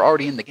skins were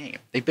already in the game.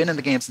 They've been in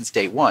the game since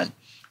day one.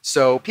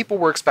 So people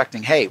were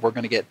expecting, hey, we're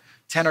going to get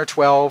 10 or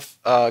 12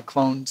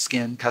 clone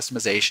skin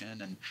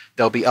customization, and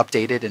they'll be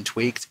updated and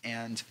tweaked,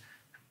 and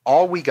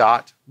all we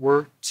got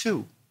were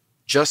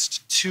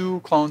just two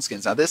clone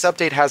skins. Now, this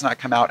update has not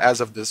come out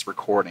as of this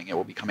recording. It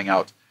will be coming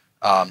out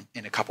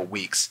in a couple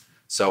weeks.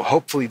 So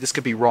hopefully this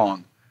could be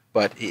wrong.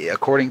 But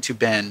according to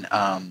Ben,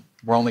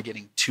 we're only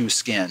getting 2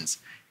 skins.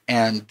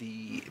 And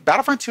the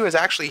Battlefront 2 has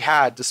actually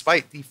had,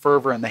 despite the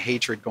fervor and the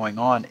hatred going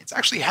on, it's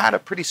actually had a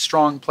pretty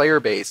strong player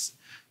base.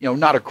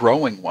 Not a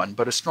growing one,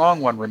 but a strong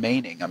one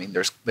remaining. I mean,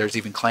 there's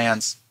even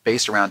clans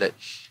based around it.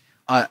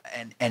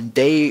 And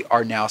they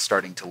are now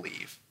starting to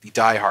leave. The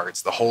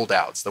diehards, the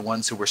holdouts, the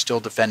ones who were still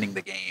defending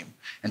the game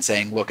and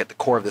saying, look, at the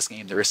core of this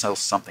game, there is still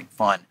something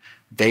fun.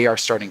 They are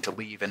starting to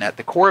leave. And at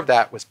the core of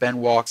that was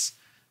Ben Walk's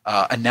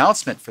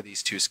announcement for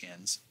these 2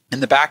 skins. In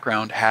the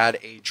background had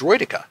a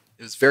droidica.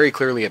 It was very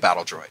clearly a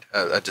battle droid,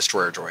 a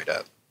destroyer droid,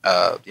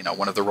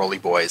 one of the Roly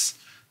Boys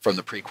from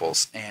the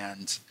prequels.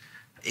 And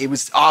it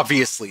was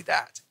obviously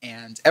that.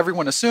 And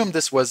everyone assumed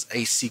this was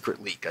a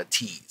secret leak, a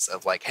tease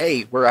of like,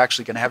 hey, we're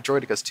actually going to have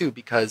droidicas too,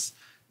 because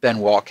Ben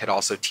Walk had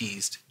also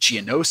teased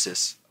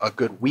Geonosis a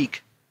good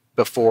week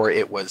before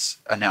it was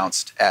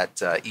announced at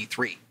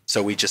E3.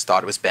 So we just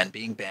thought it was Ben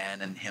being Ben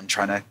and him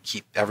trying to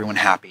keep everyone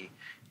happy.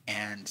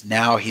 And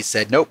now he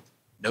said, nope,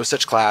 no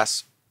such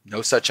class,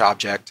 no such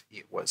object.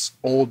 It was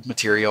old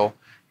material,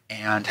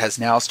 and has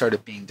now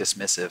started being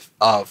dismissive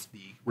of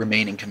the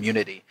remaining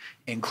community,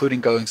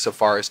 including going so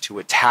far as to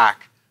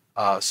attack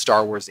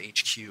Star Wars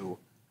HQ,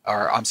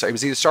 or I'm sorry, it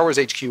was either Star Wars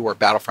HQ or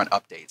Battlefront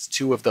Updates,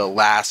 2 of the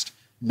last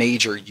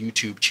major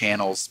YouTube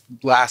channels,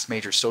 last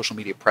major social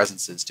media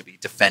presences to be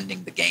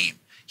defending the game.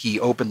 He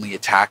openly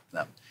attacked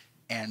them.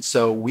 And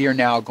so we are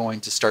now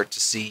going to start to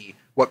see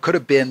what could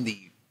have been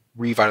the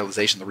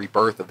revitalization, the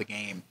rebirth of the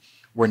game.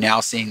 We're now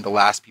seeing the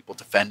last people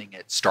defending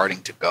it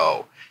starting to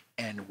go.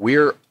 And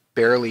we're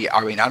barely,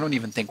 I don't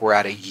even think we're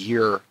at a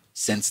year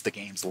since the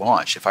game's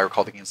launch. If I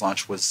recall, the game's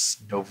launch was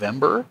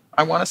November,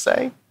 I want to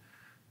say.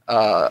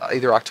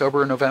 Either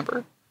October or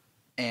November.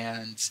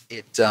 And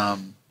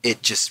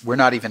we're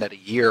not even at a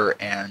year,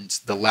 and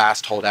the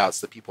last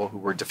holdouts, the people who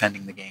were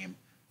defending the game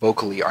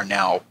vocally, are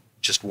now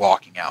just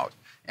walking out.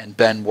 And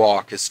Ben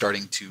Walk is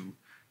starting to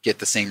get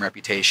the same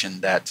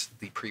reputation that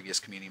the previous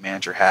community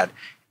manager had.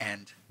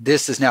 And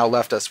this has now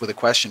left us with a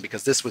question,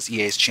 because this was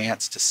EA's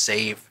chance to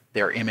save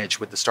their image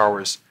with the Star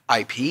Wars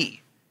IP.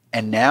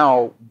 And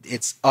now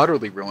it's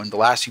utterly ruined. The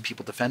last few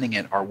people defending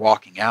it are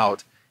walking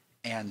out,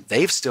 and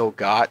they've still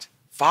got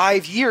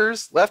 5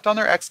 years left on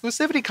their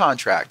exclusivity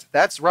contract.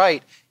 That's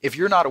right. If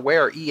you're not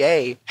aware,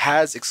 EA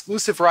has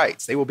exclusive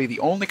rights. They will be the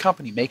only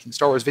company making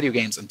Star Wars video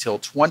games until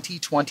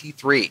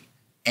 2023.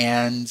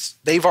 And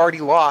they've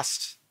already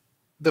lost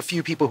the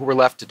few people who were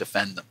left to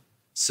defend them.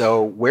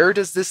 So where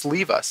does this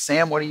leave us?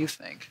 Sam, what do you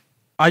think?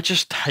 I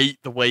just hate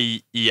the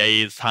way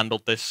EA has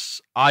handled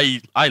this.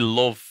 I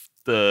love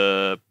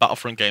the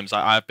Battlefront games.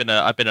 I've been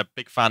a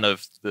big fan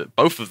of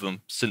both of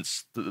them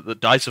since the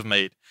DICE have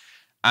made,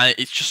 and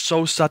it's just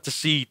so sad to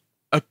see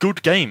a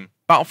good game.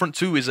 Battlefront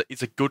 2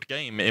 is a good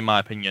game in my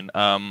opinion.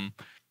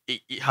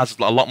 It has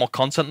a lot more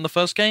content than the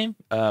first game.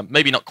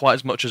 Maybe not quite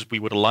as much as we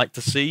would have liked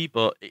to see,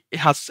 but it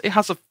has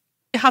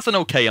an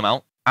okay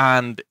amount,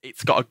 and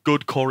it's got a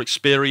good core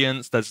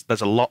experience. There's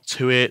a lot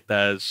to it.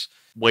 There's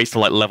ways to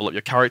like level up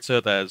your character.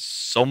 There's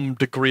some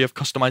degree of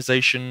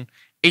customization.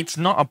 It's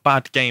not a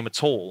bad game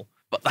at all,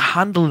 but the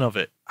handling of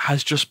it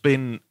has just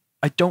been,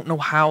 I don't know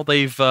how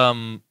they've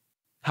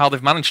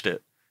managed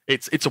it.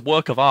 It's a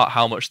work of art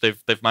how much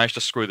they've managed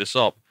to screw this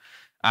up.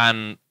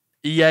 And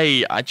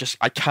EA, I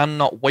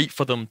cannot wait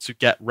for them to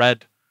get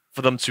red,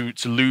 for them to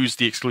lose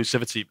the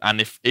exclusivity.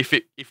 And if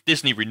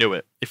Disney renew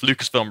it, if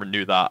Lucasfilm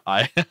renew that,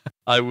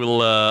 I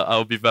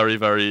will be very,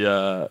 very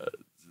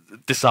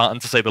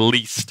disheartened, to say the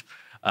least,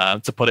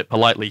 to put it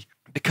politely,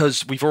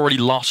 because we've already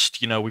lost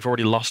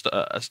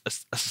a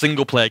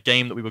single player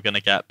game that we were going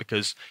to get,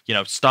 because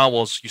Star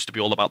Wars used to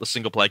be all about the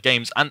single player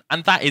games, and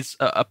that is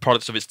a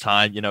product of its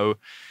time.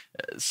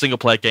 Single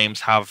player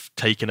games have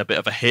taken a bit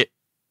of a hit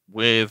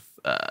with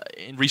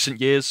in recent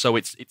years, so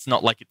it's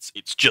not like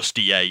it's just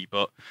EA,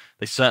 but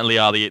they certainly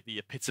are the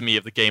epitome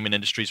of the gaming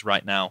industries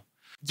right now.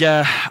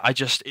 Yeah,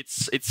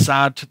 it's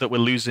sad that we're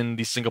losing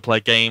these single player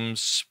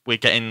games. We're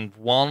getting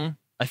one.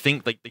 I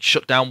think they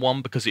shut down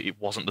one because it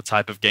wasn't the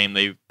type of game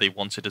they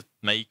wanted to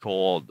make,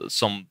 or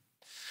some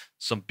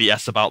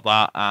BS about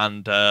that,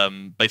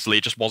 and basically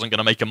it just wasn't going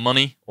to make them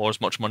money, or as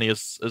much money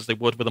as they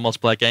would with a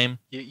multiplayer game.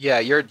 Yeah,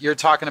 you're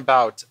talking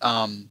about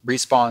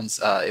Respawn's.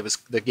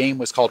 The game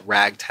was called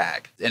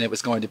Ragtag, and it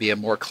was going to be a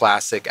more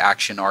classic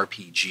action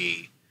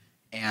RPG.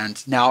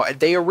 And now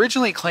they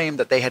originally claimed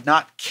that they had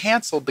not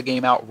canceled the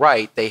game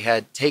outright. They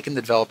had taken the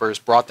developers,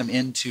 brought them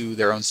into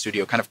their own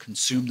studio, kind of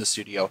consumed the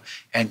studio,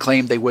 and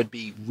claimed they would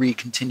be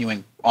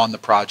continuing on the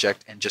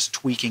project and just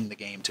tweaking the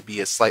game to be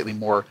a slightly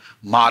more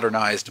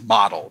modernized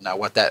model. Now,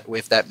 if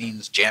that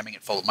means jamming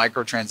it full of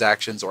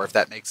microtransactions, or if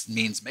that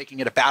means making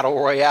it a battle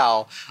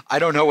royale, I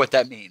don't know what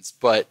that means.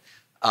 But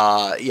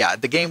yeah,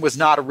 the game was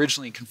not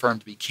originally confirmed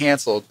to be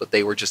canceled, but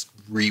they were just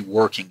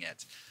reworking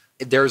it.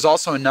 There's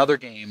also another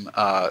game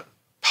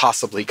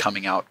possibly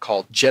coming out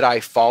called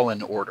Jedi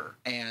Fallen Order,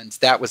 and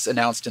that was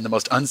announced in the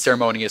most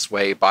unceremonious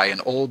way by an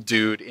old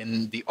dude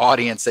in the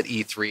audience at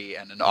E3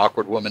 and an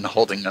awkward woman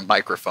holding a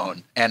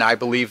microphone. And I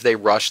believe they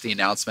rushed the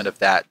announcement of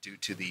that due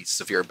to the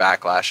severe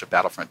backlash of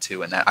Battlefront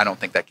 2, and that I don't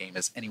think that game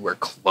is anywhere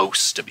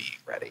close to being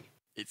ready.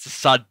 It's a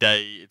sad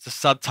day. It's a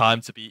sad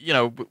time to be,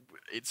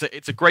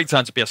 it's a great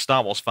time to be a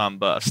Star Wars fan,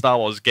 but a Star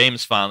Wars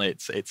games fan,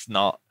 it's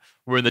not.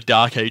 We're in the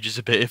dark ages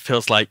a bit. It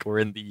feels like we're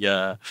in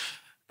the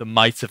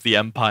might of the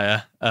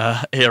Empire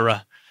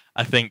era,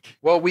 I think.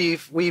 Well,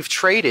 we've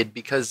traded,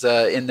 because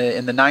in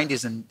the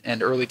 90s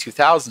and early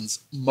 2000s,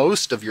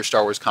 most of your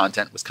Star Wars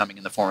content was coming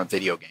in the form of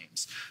video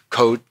games.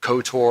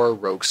 KOTOR,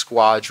 Rogue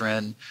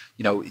Squadron,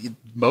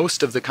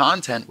 most of the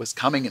content was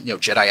coming,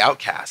 Jedi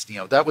Outcast,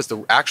 that was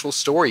the actual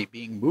story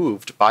being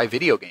moved by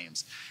video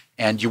games,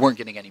 and you weren't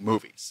getting any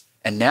movies.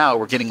 And now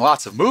we're getting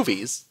lots of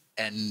movies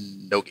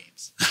and no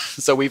games.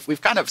 So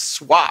we've kind of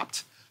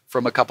swapped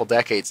from a couple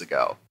decades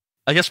ago.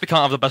 I guess we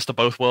can't have the best of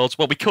both worlds.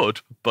 Well, we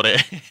could, but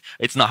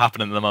it's not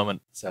happening at the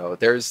moment. So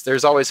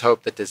there's always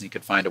hope that Disney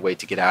could find a way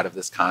to get out of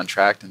this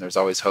contract, and there's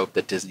always hope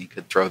that Disney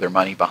could throw their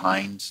money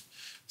behind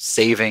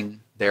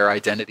saving their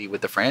identity with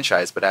the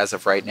franchise. But as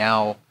of right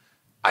now,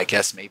 I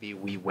guess maybe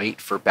we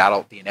wait for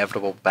the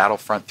inevitable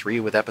Battlefront 3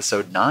 with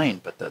Episode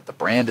 9, but the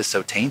brand is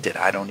so tainted,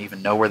 I don't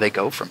even know where they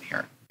go from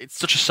here. It's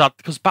such a sad,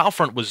 because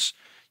Battlefront was,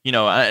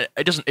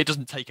 it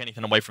doesn't take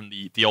anything away from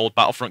the old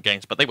Battlefront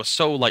games, but they were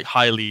so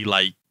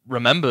highly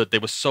remembered. They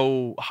were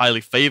so highly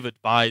favored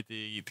by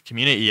the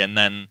community, and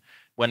then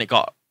when it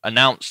got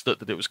announced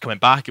that it was coming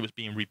back, it was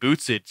being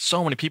rebooted,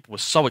 so many people were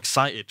so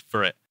excited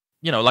for it.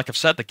 Like I've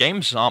said, the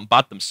games aren't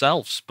bad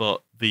themselves,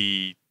 but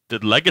the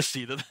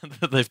legacy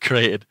that they've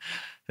created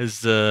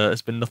has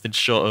been nothing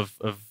short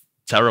of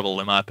terrible,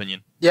 in my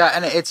opinion. Yeah,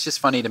 and it's just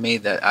funny to me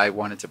that I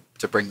wanted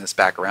to bring this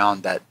back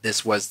around, that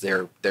this was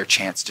their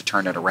chance to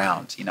turn it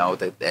around.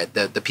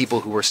 The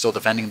people who were still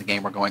defending the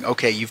game were going,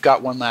 okay, you've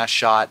got one last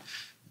shot,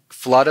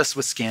 flood us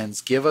with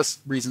skins, give us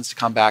reasons to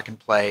come back and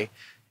play.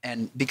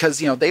 And because,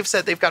 they've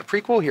said they've got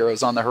prequel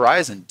heroes on the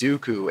horizon,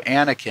 Dooku,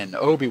 Anakin,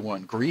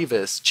 Obi-Wan,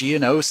 Grievous,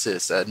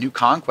 Geonosis, a new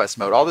Conquest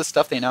mode, all this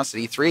stuff they announced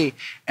at E3,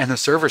 and the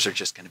servers are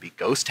just going to be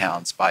ghost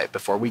towns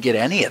before we get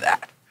any of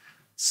that.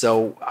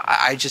 So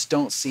I just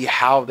don't see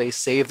how they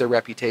save their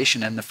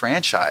reputation and the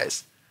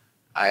franchise.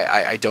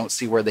 I don't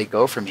see where they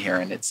go from here,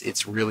 and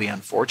it's really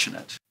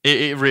unfortunate.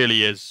 It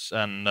really is,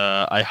 and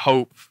I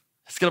hope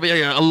it's going to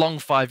be a long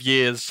 5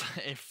 years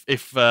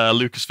if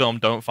Lucasfilm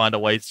don't find a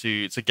way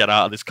to get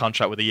out of this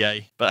contract with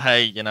EA. But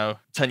hey,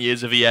 10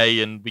 years of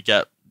EA and we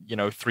get,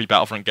 3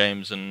 Battlefront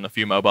games and a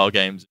few mobile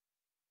games.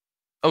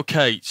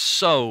 Okay,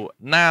 so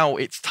now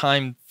it's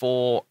time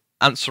for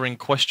answering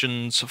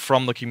questions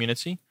from the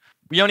community.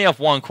 We only have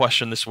one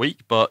question this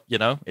week, but,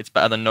 it's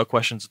better than no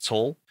questions at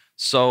all.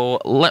 So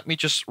let me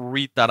just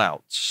read that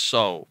out.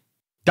 So,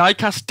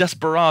 Diecast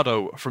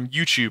Desperado from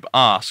YouTube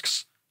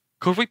asks,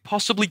 could we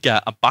possibly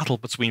get a battle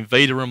between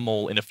Vader and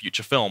Maul in a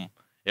future film?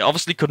 It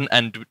obviously couldn't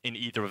end in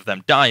either of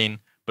them dying,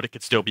 but it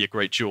could still be a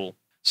great duel.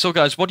 So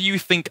guys, what do you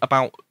think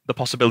about the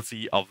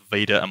possibility of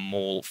Vader and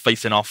Maul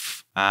facing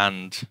off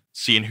and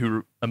seeing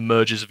who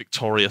emerges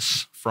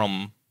victorious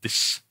from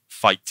this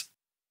fight?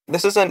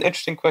 This is an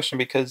interesting question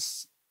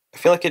because I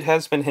feel like it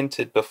has been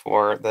hinted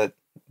before that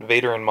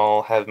Vader and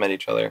Maul have met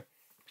each other.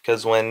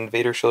 Because when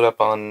Vader showed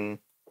up on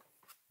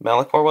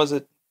Malachor, was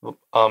it?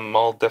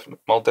 Maul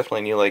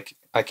definitely knew, like,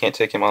 I can't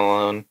take him on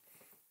alone.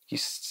 He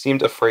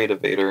seemed afraid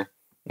of Vader.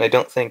 And I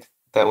don't think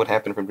that would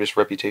happen from just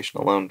reputation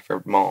alone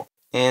for Maul.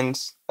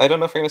 And I don't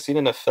know if we're going to see it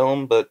in a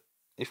film, but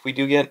if we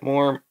do get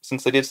more,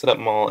 since they did set up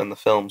Maul in the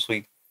films,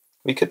 we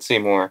could see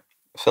more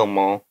film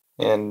Maul,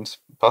 and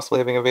possibly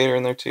having a Vader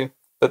in there too.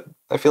 But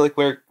I feel like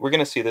we're going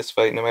to see this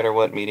fight no matter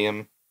what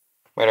medium,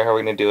 no matter how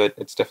we're going to do it,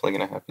 it's definitely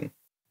going to happen.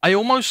 I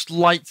almost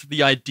liked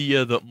the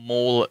idea that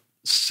Maul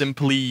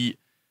simply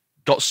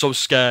got so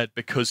scared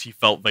because he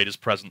felt Vader's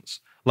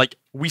presence. Like,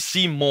 we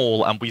see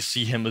Maul and we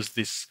see him as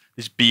this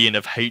being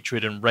of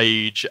hatred and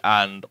rage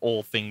and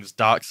all things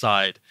dark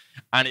side.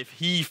 And if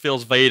he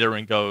feels Vader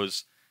and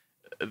goes,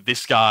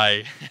 this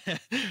guy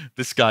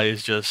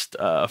is just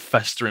a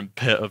festering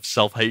pit of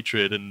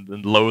self-hatred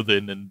and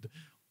loathing and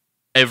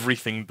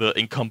everything that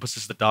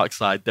encompasses the dark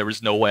side, there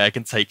is no way I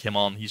can take him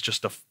on. He's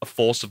just a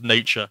force of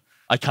nature.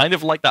 I kind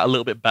of like that a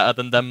little bit better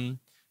than them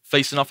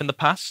facing off in the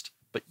past.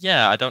 But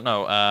yeah, I don't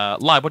know.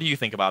 Lai, what do you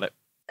think about it?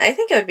 I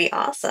think it would be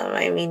awesome.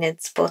 I mean,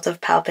 it's both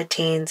of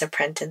Palpatine's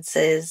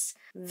apprentices,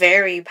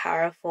 very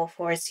powerful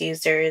Force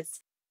users.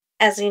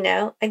 As we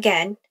know,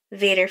 again,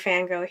 Vader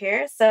fangirl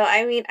here. So,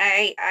 I mean,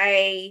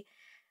 I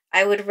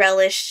would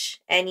relish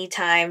any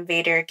time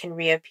Vader can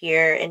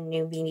reappear in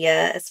new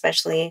media,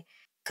 especially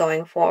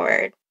going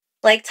forward.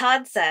 Like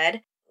Todd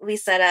said,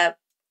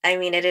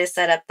 it is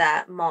set up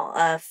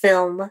that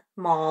film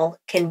Maul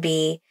can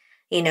be,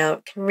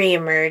 can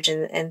reemerge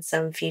in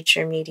some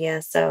future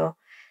media. So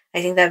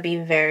I think that'd be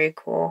very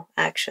cool,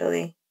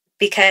 actually.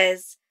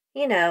 Because,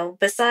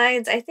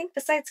 besides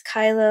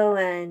Kylo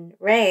and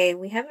Rey,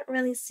 we haven't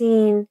really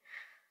seen,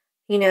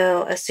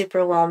 a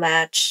super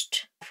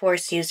well-matched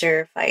Force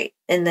user fight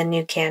in the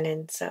new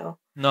canon, so...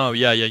 No,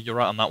 yeah, you're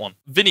right on that one.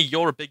 Vinny,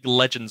 you're a big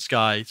Legends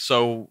guy,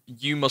 so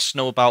you must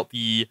know about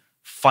the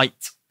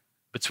fight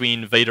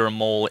between Vader and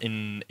Maul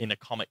in a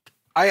comic.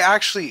 I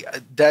actually,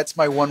 that's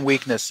my one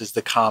weakness is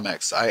the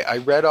comics. I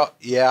read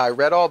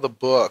all the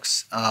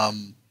books,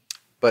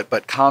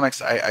 but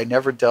comics I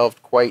never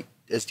delved quite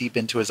as deep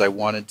into as I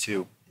wanted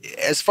to.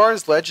 As far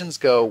as Legends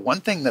go,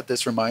 one thing that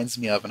this reminds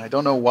me of, and I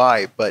don't know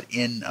why, but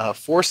in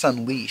Force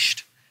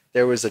Unleashed,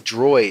 there was a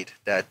droid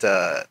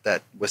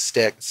that was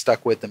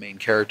stuck with the main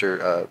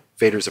character,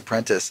 Vader's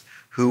apprentice,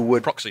 who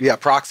would... Proxy. Yeah,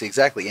 Proxy,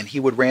 exactly. And he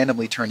would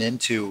randomly turn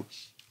into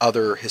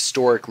other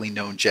historically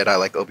known Jedi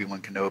like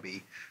Obi-Wan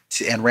Kenobi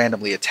and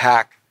randomly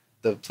attack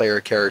the player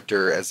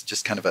character as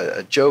just kind of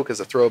a joke, as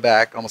a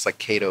throwback, almost like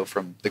Kato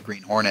from the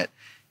Green Hornet.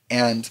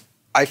 And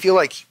I feel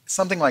like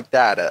something like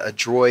that, a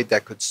droid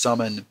that could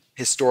summon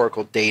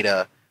historical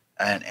data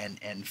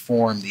and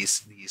form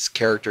these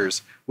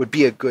characters would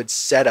be a good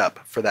setup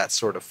for that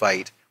sort of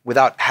fight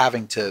without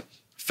having to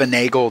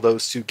finagle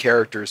those two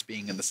characters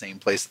being in the same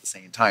place at the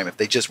same time. If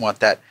they just want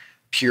that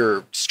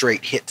pure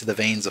straight hit to the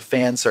veins of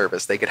fan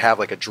service, they could have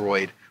like a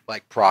droid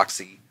like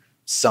Proxy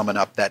summon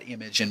up that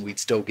image and we'd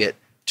still get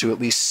to at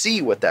least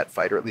see what that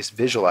fight, or at least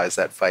visualize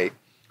that fight.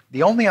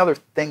 The only other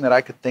thing that I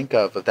could think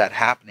of that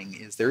happening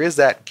is there is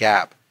that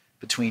gap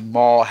between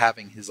Maul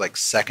having his like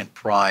second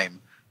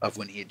prime of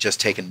when he had just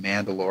taken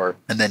Mandalore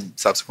and then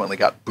subsequently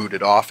got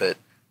booted off it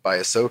by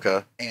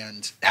Ahsoka,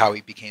 and how he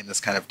became this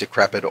kind of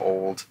decrepit,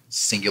 old,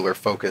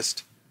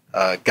 singular-focused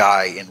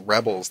guy in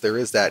Rebels. There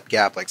is that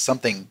gap, like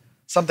something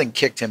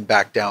kicked him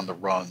back down the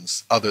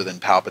rungs other than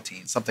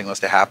Palpatine. Something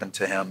must have happened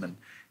to him,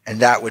 and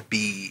that would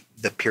be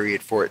the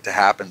period for it to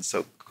happen.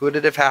 So could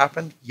it have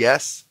happened?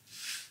 Yes,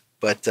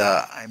 but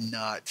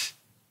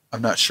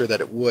I'm not sure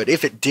that it would.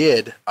 If it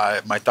did,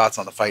 my thoughts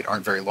on the fight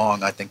aren't very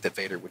long. I think that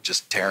Vader would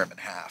just tear him in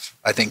half.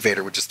 I think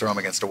Vader would just throw him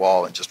against a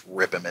wall and just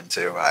rip him in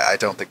two. I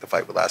don't think the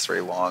fight would last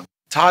very long.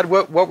 Todd,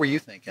 what were you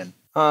thinking?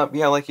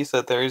 Yeah, like you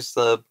said, there's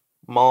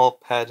Maul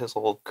had his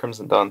whole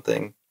Crimson Dawn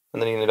thing,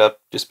 and then he ended up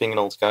just being an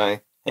old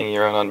guy hanging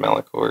around on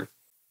Malachor.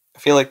 I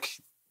feel like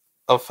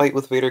a fight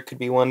with Vader could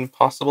be one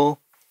possible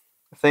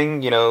thing.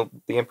 The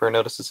Emperor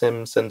notices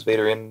him, sends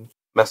Vader in,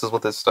 messes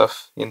with his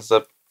stuff. He ends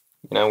up,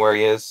 where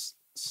he is.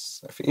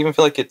 I even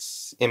feel like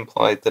it's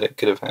implied that it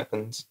could have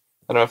happened.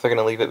 I don't know if they're going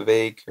to leave it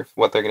vague or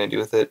what they're going to do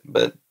with it,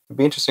 but it'd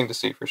be interesting to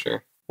see for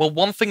sure. Well,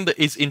 one thing that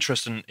is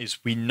interesting is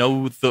we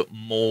know that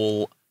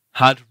Maul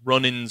had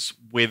run-ins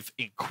with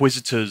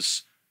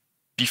Inquisitors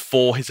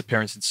before his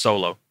appearance in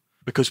Solo,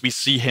 because we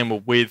see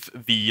him with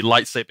the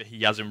lightsaber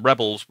he has in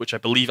Rebels, which I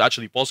believe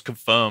actually was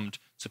confirmed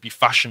to be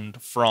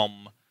fashioned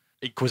from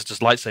Inquisitor's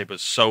lightsabers.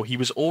 So he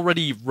was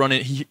already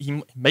running.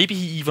 Maybe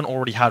he even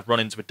already had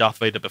run-ins with Darth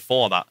Vader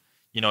before that.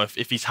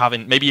 If he's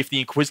having, maybe if the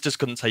Inquisitors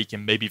couldn't take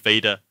him, maybe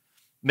Vader.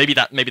 Maybe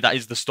that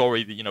is the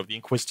story that the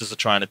Inquisitors are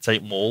trying to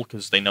take Maul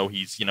because they know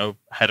he's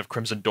head of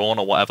Crimson Dawn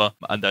or whatever,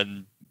 and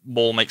then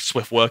Maul makes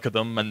swift work of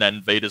them, and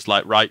then Vader's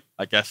like, right,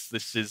 I guess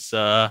this is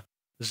a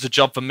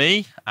job for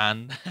me,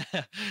 and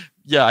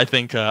yeah, I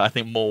think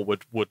Maul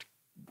would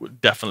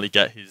definitely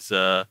get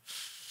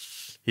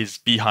his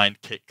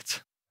behind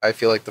kicked. I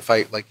feel like the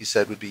fight, like you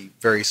said, would be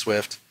very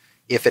swift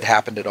if it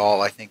happened at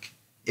all. I think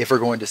if we're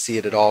going to see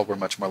it at all, we're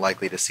much more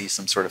likely to see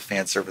some sort of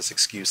fan service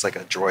excuse, like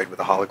a droid with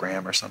a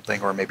hologram or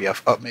something, or maybe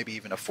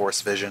even a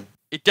Force vision.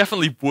 It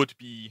definitely would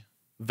be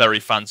very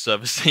fan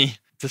servicey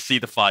to see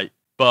the fight,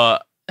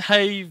 but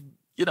hey,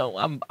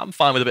 I'm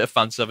fine with a bit of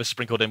fan service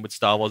sprinkled in with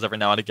Star Wars every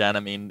now and again.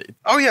 I mean,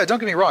 oh yeah, don't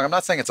get me wrong. I'm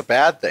not saying it's a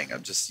bad thing.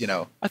 I'm just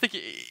I think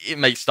it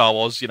makes Star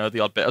Wars the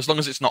odd bit, as long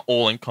as it's not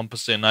all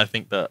encompassing. I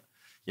think that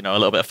a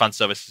little bit of fan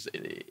service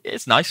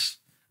it's nice.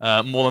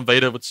 Maul and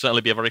Vader would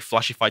certainly be a very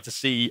flashy fight to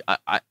see.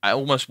 I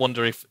almost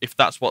wonder if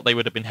that's what they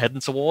would have been heading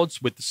towards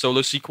with the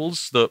Solo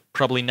sequels that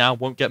probably now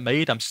won't get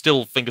made. I'm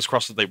still fingers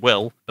crossed that they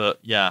will, but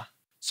yeah.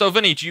 So,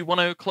 Vinny, do you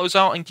want to close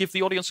out and give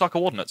the audience our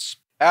coordinates?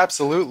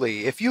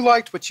 Absolutely. If you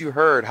liked what you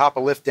heard, hop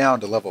a lift down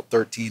to level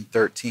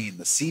 1313,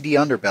 the seedy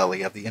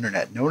underbelly of the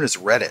internet known as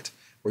Reddit,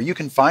 where you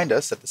can find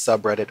us at the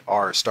subreddit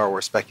r Star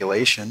Wars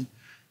Speculation.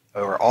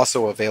 We're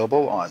also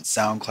available on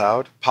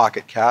SoundCloud,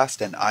 Pocket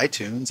Cast, and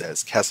iTunes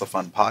as Kessel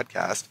Fun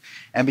Podcast.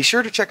 And be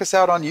sure to check us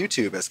out on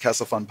YouTube as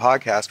Kessel Fun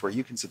Podcast, where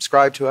you can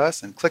subscribe to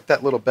us and click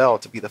that little bell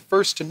to be the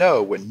first to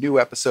know when new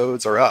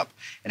episodes are up.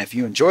 And if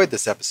you enjoyed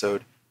this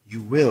episode,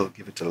 you will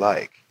give it a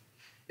like.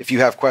 If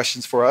you have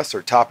questions for us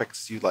or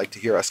topics you'd like to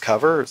hear us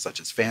cover, such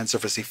as fan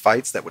servicey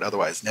fights that would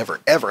otherwise never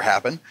ever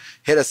happen,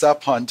 hit us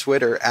up on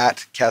Twitter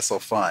at Kessel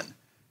Fun.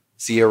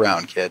 See you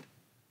around, kid.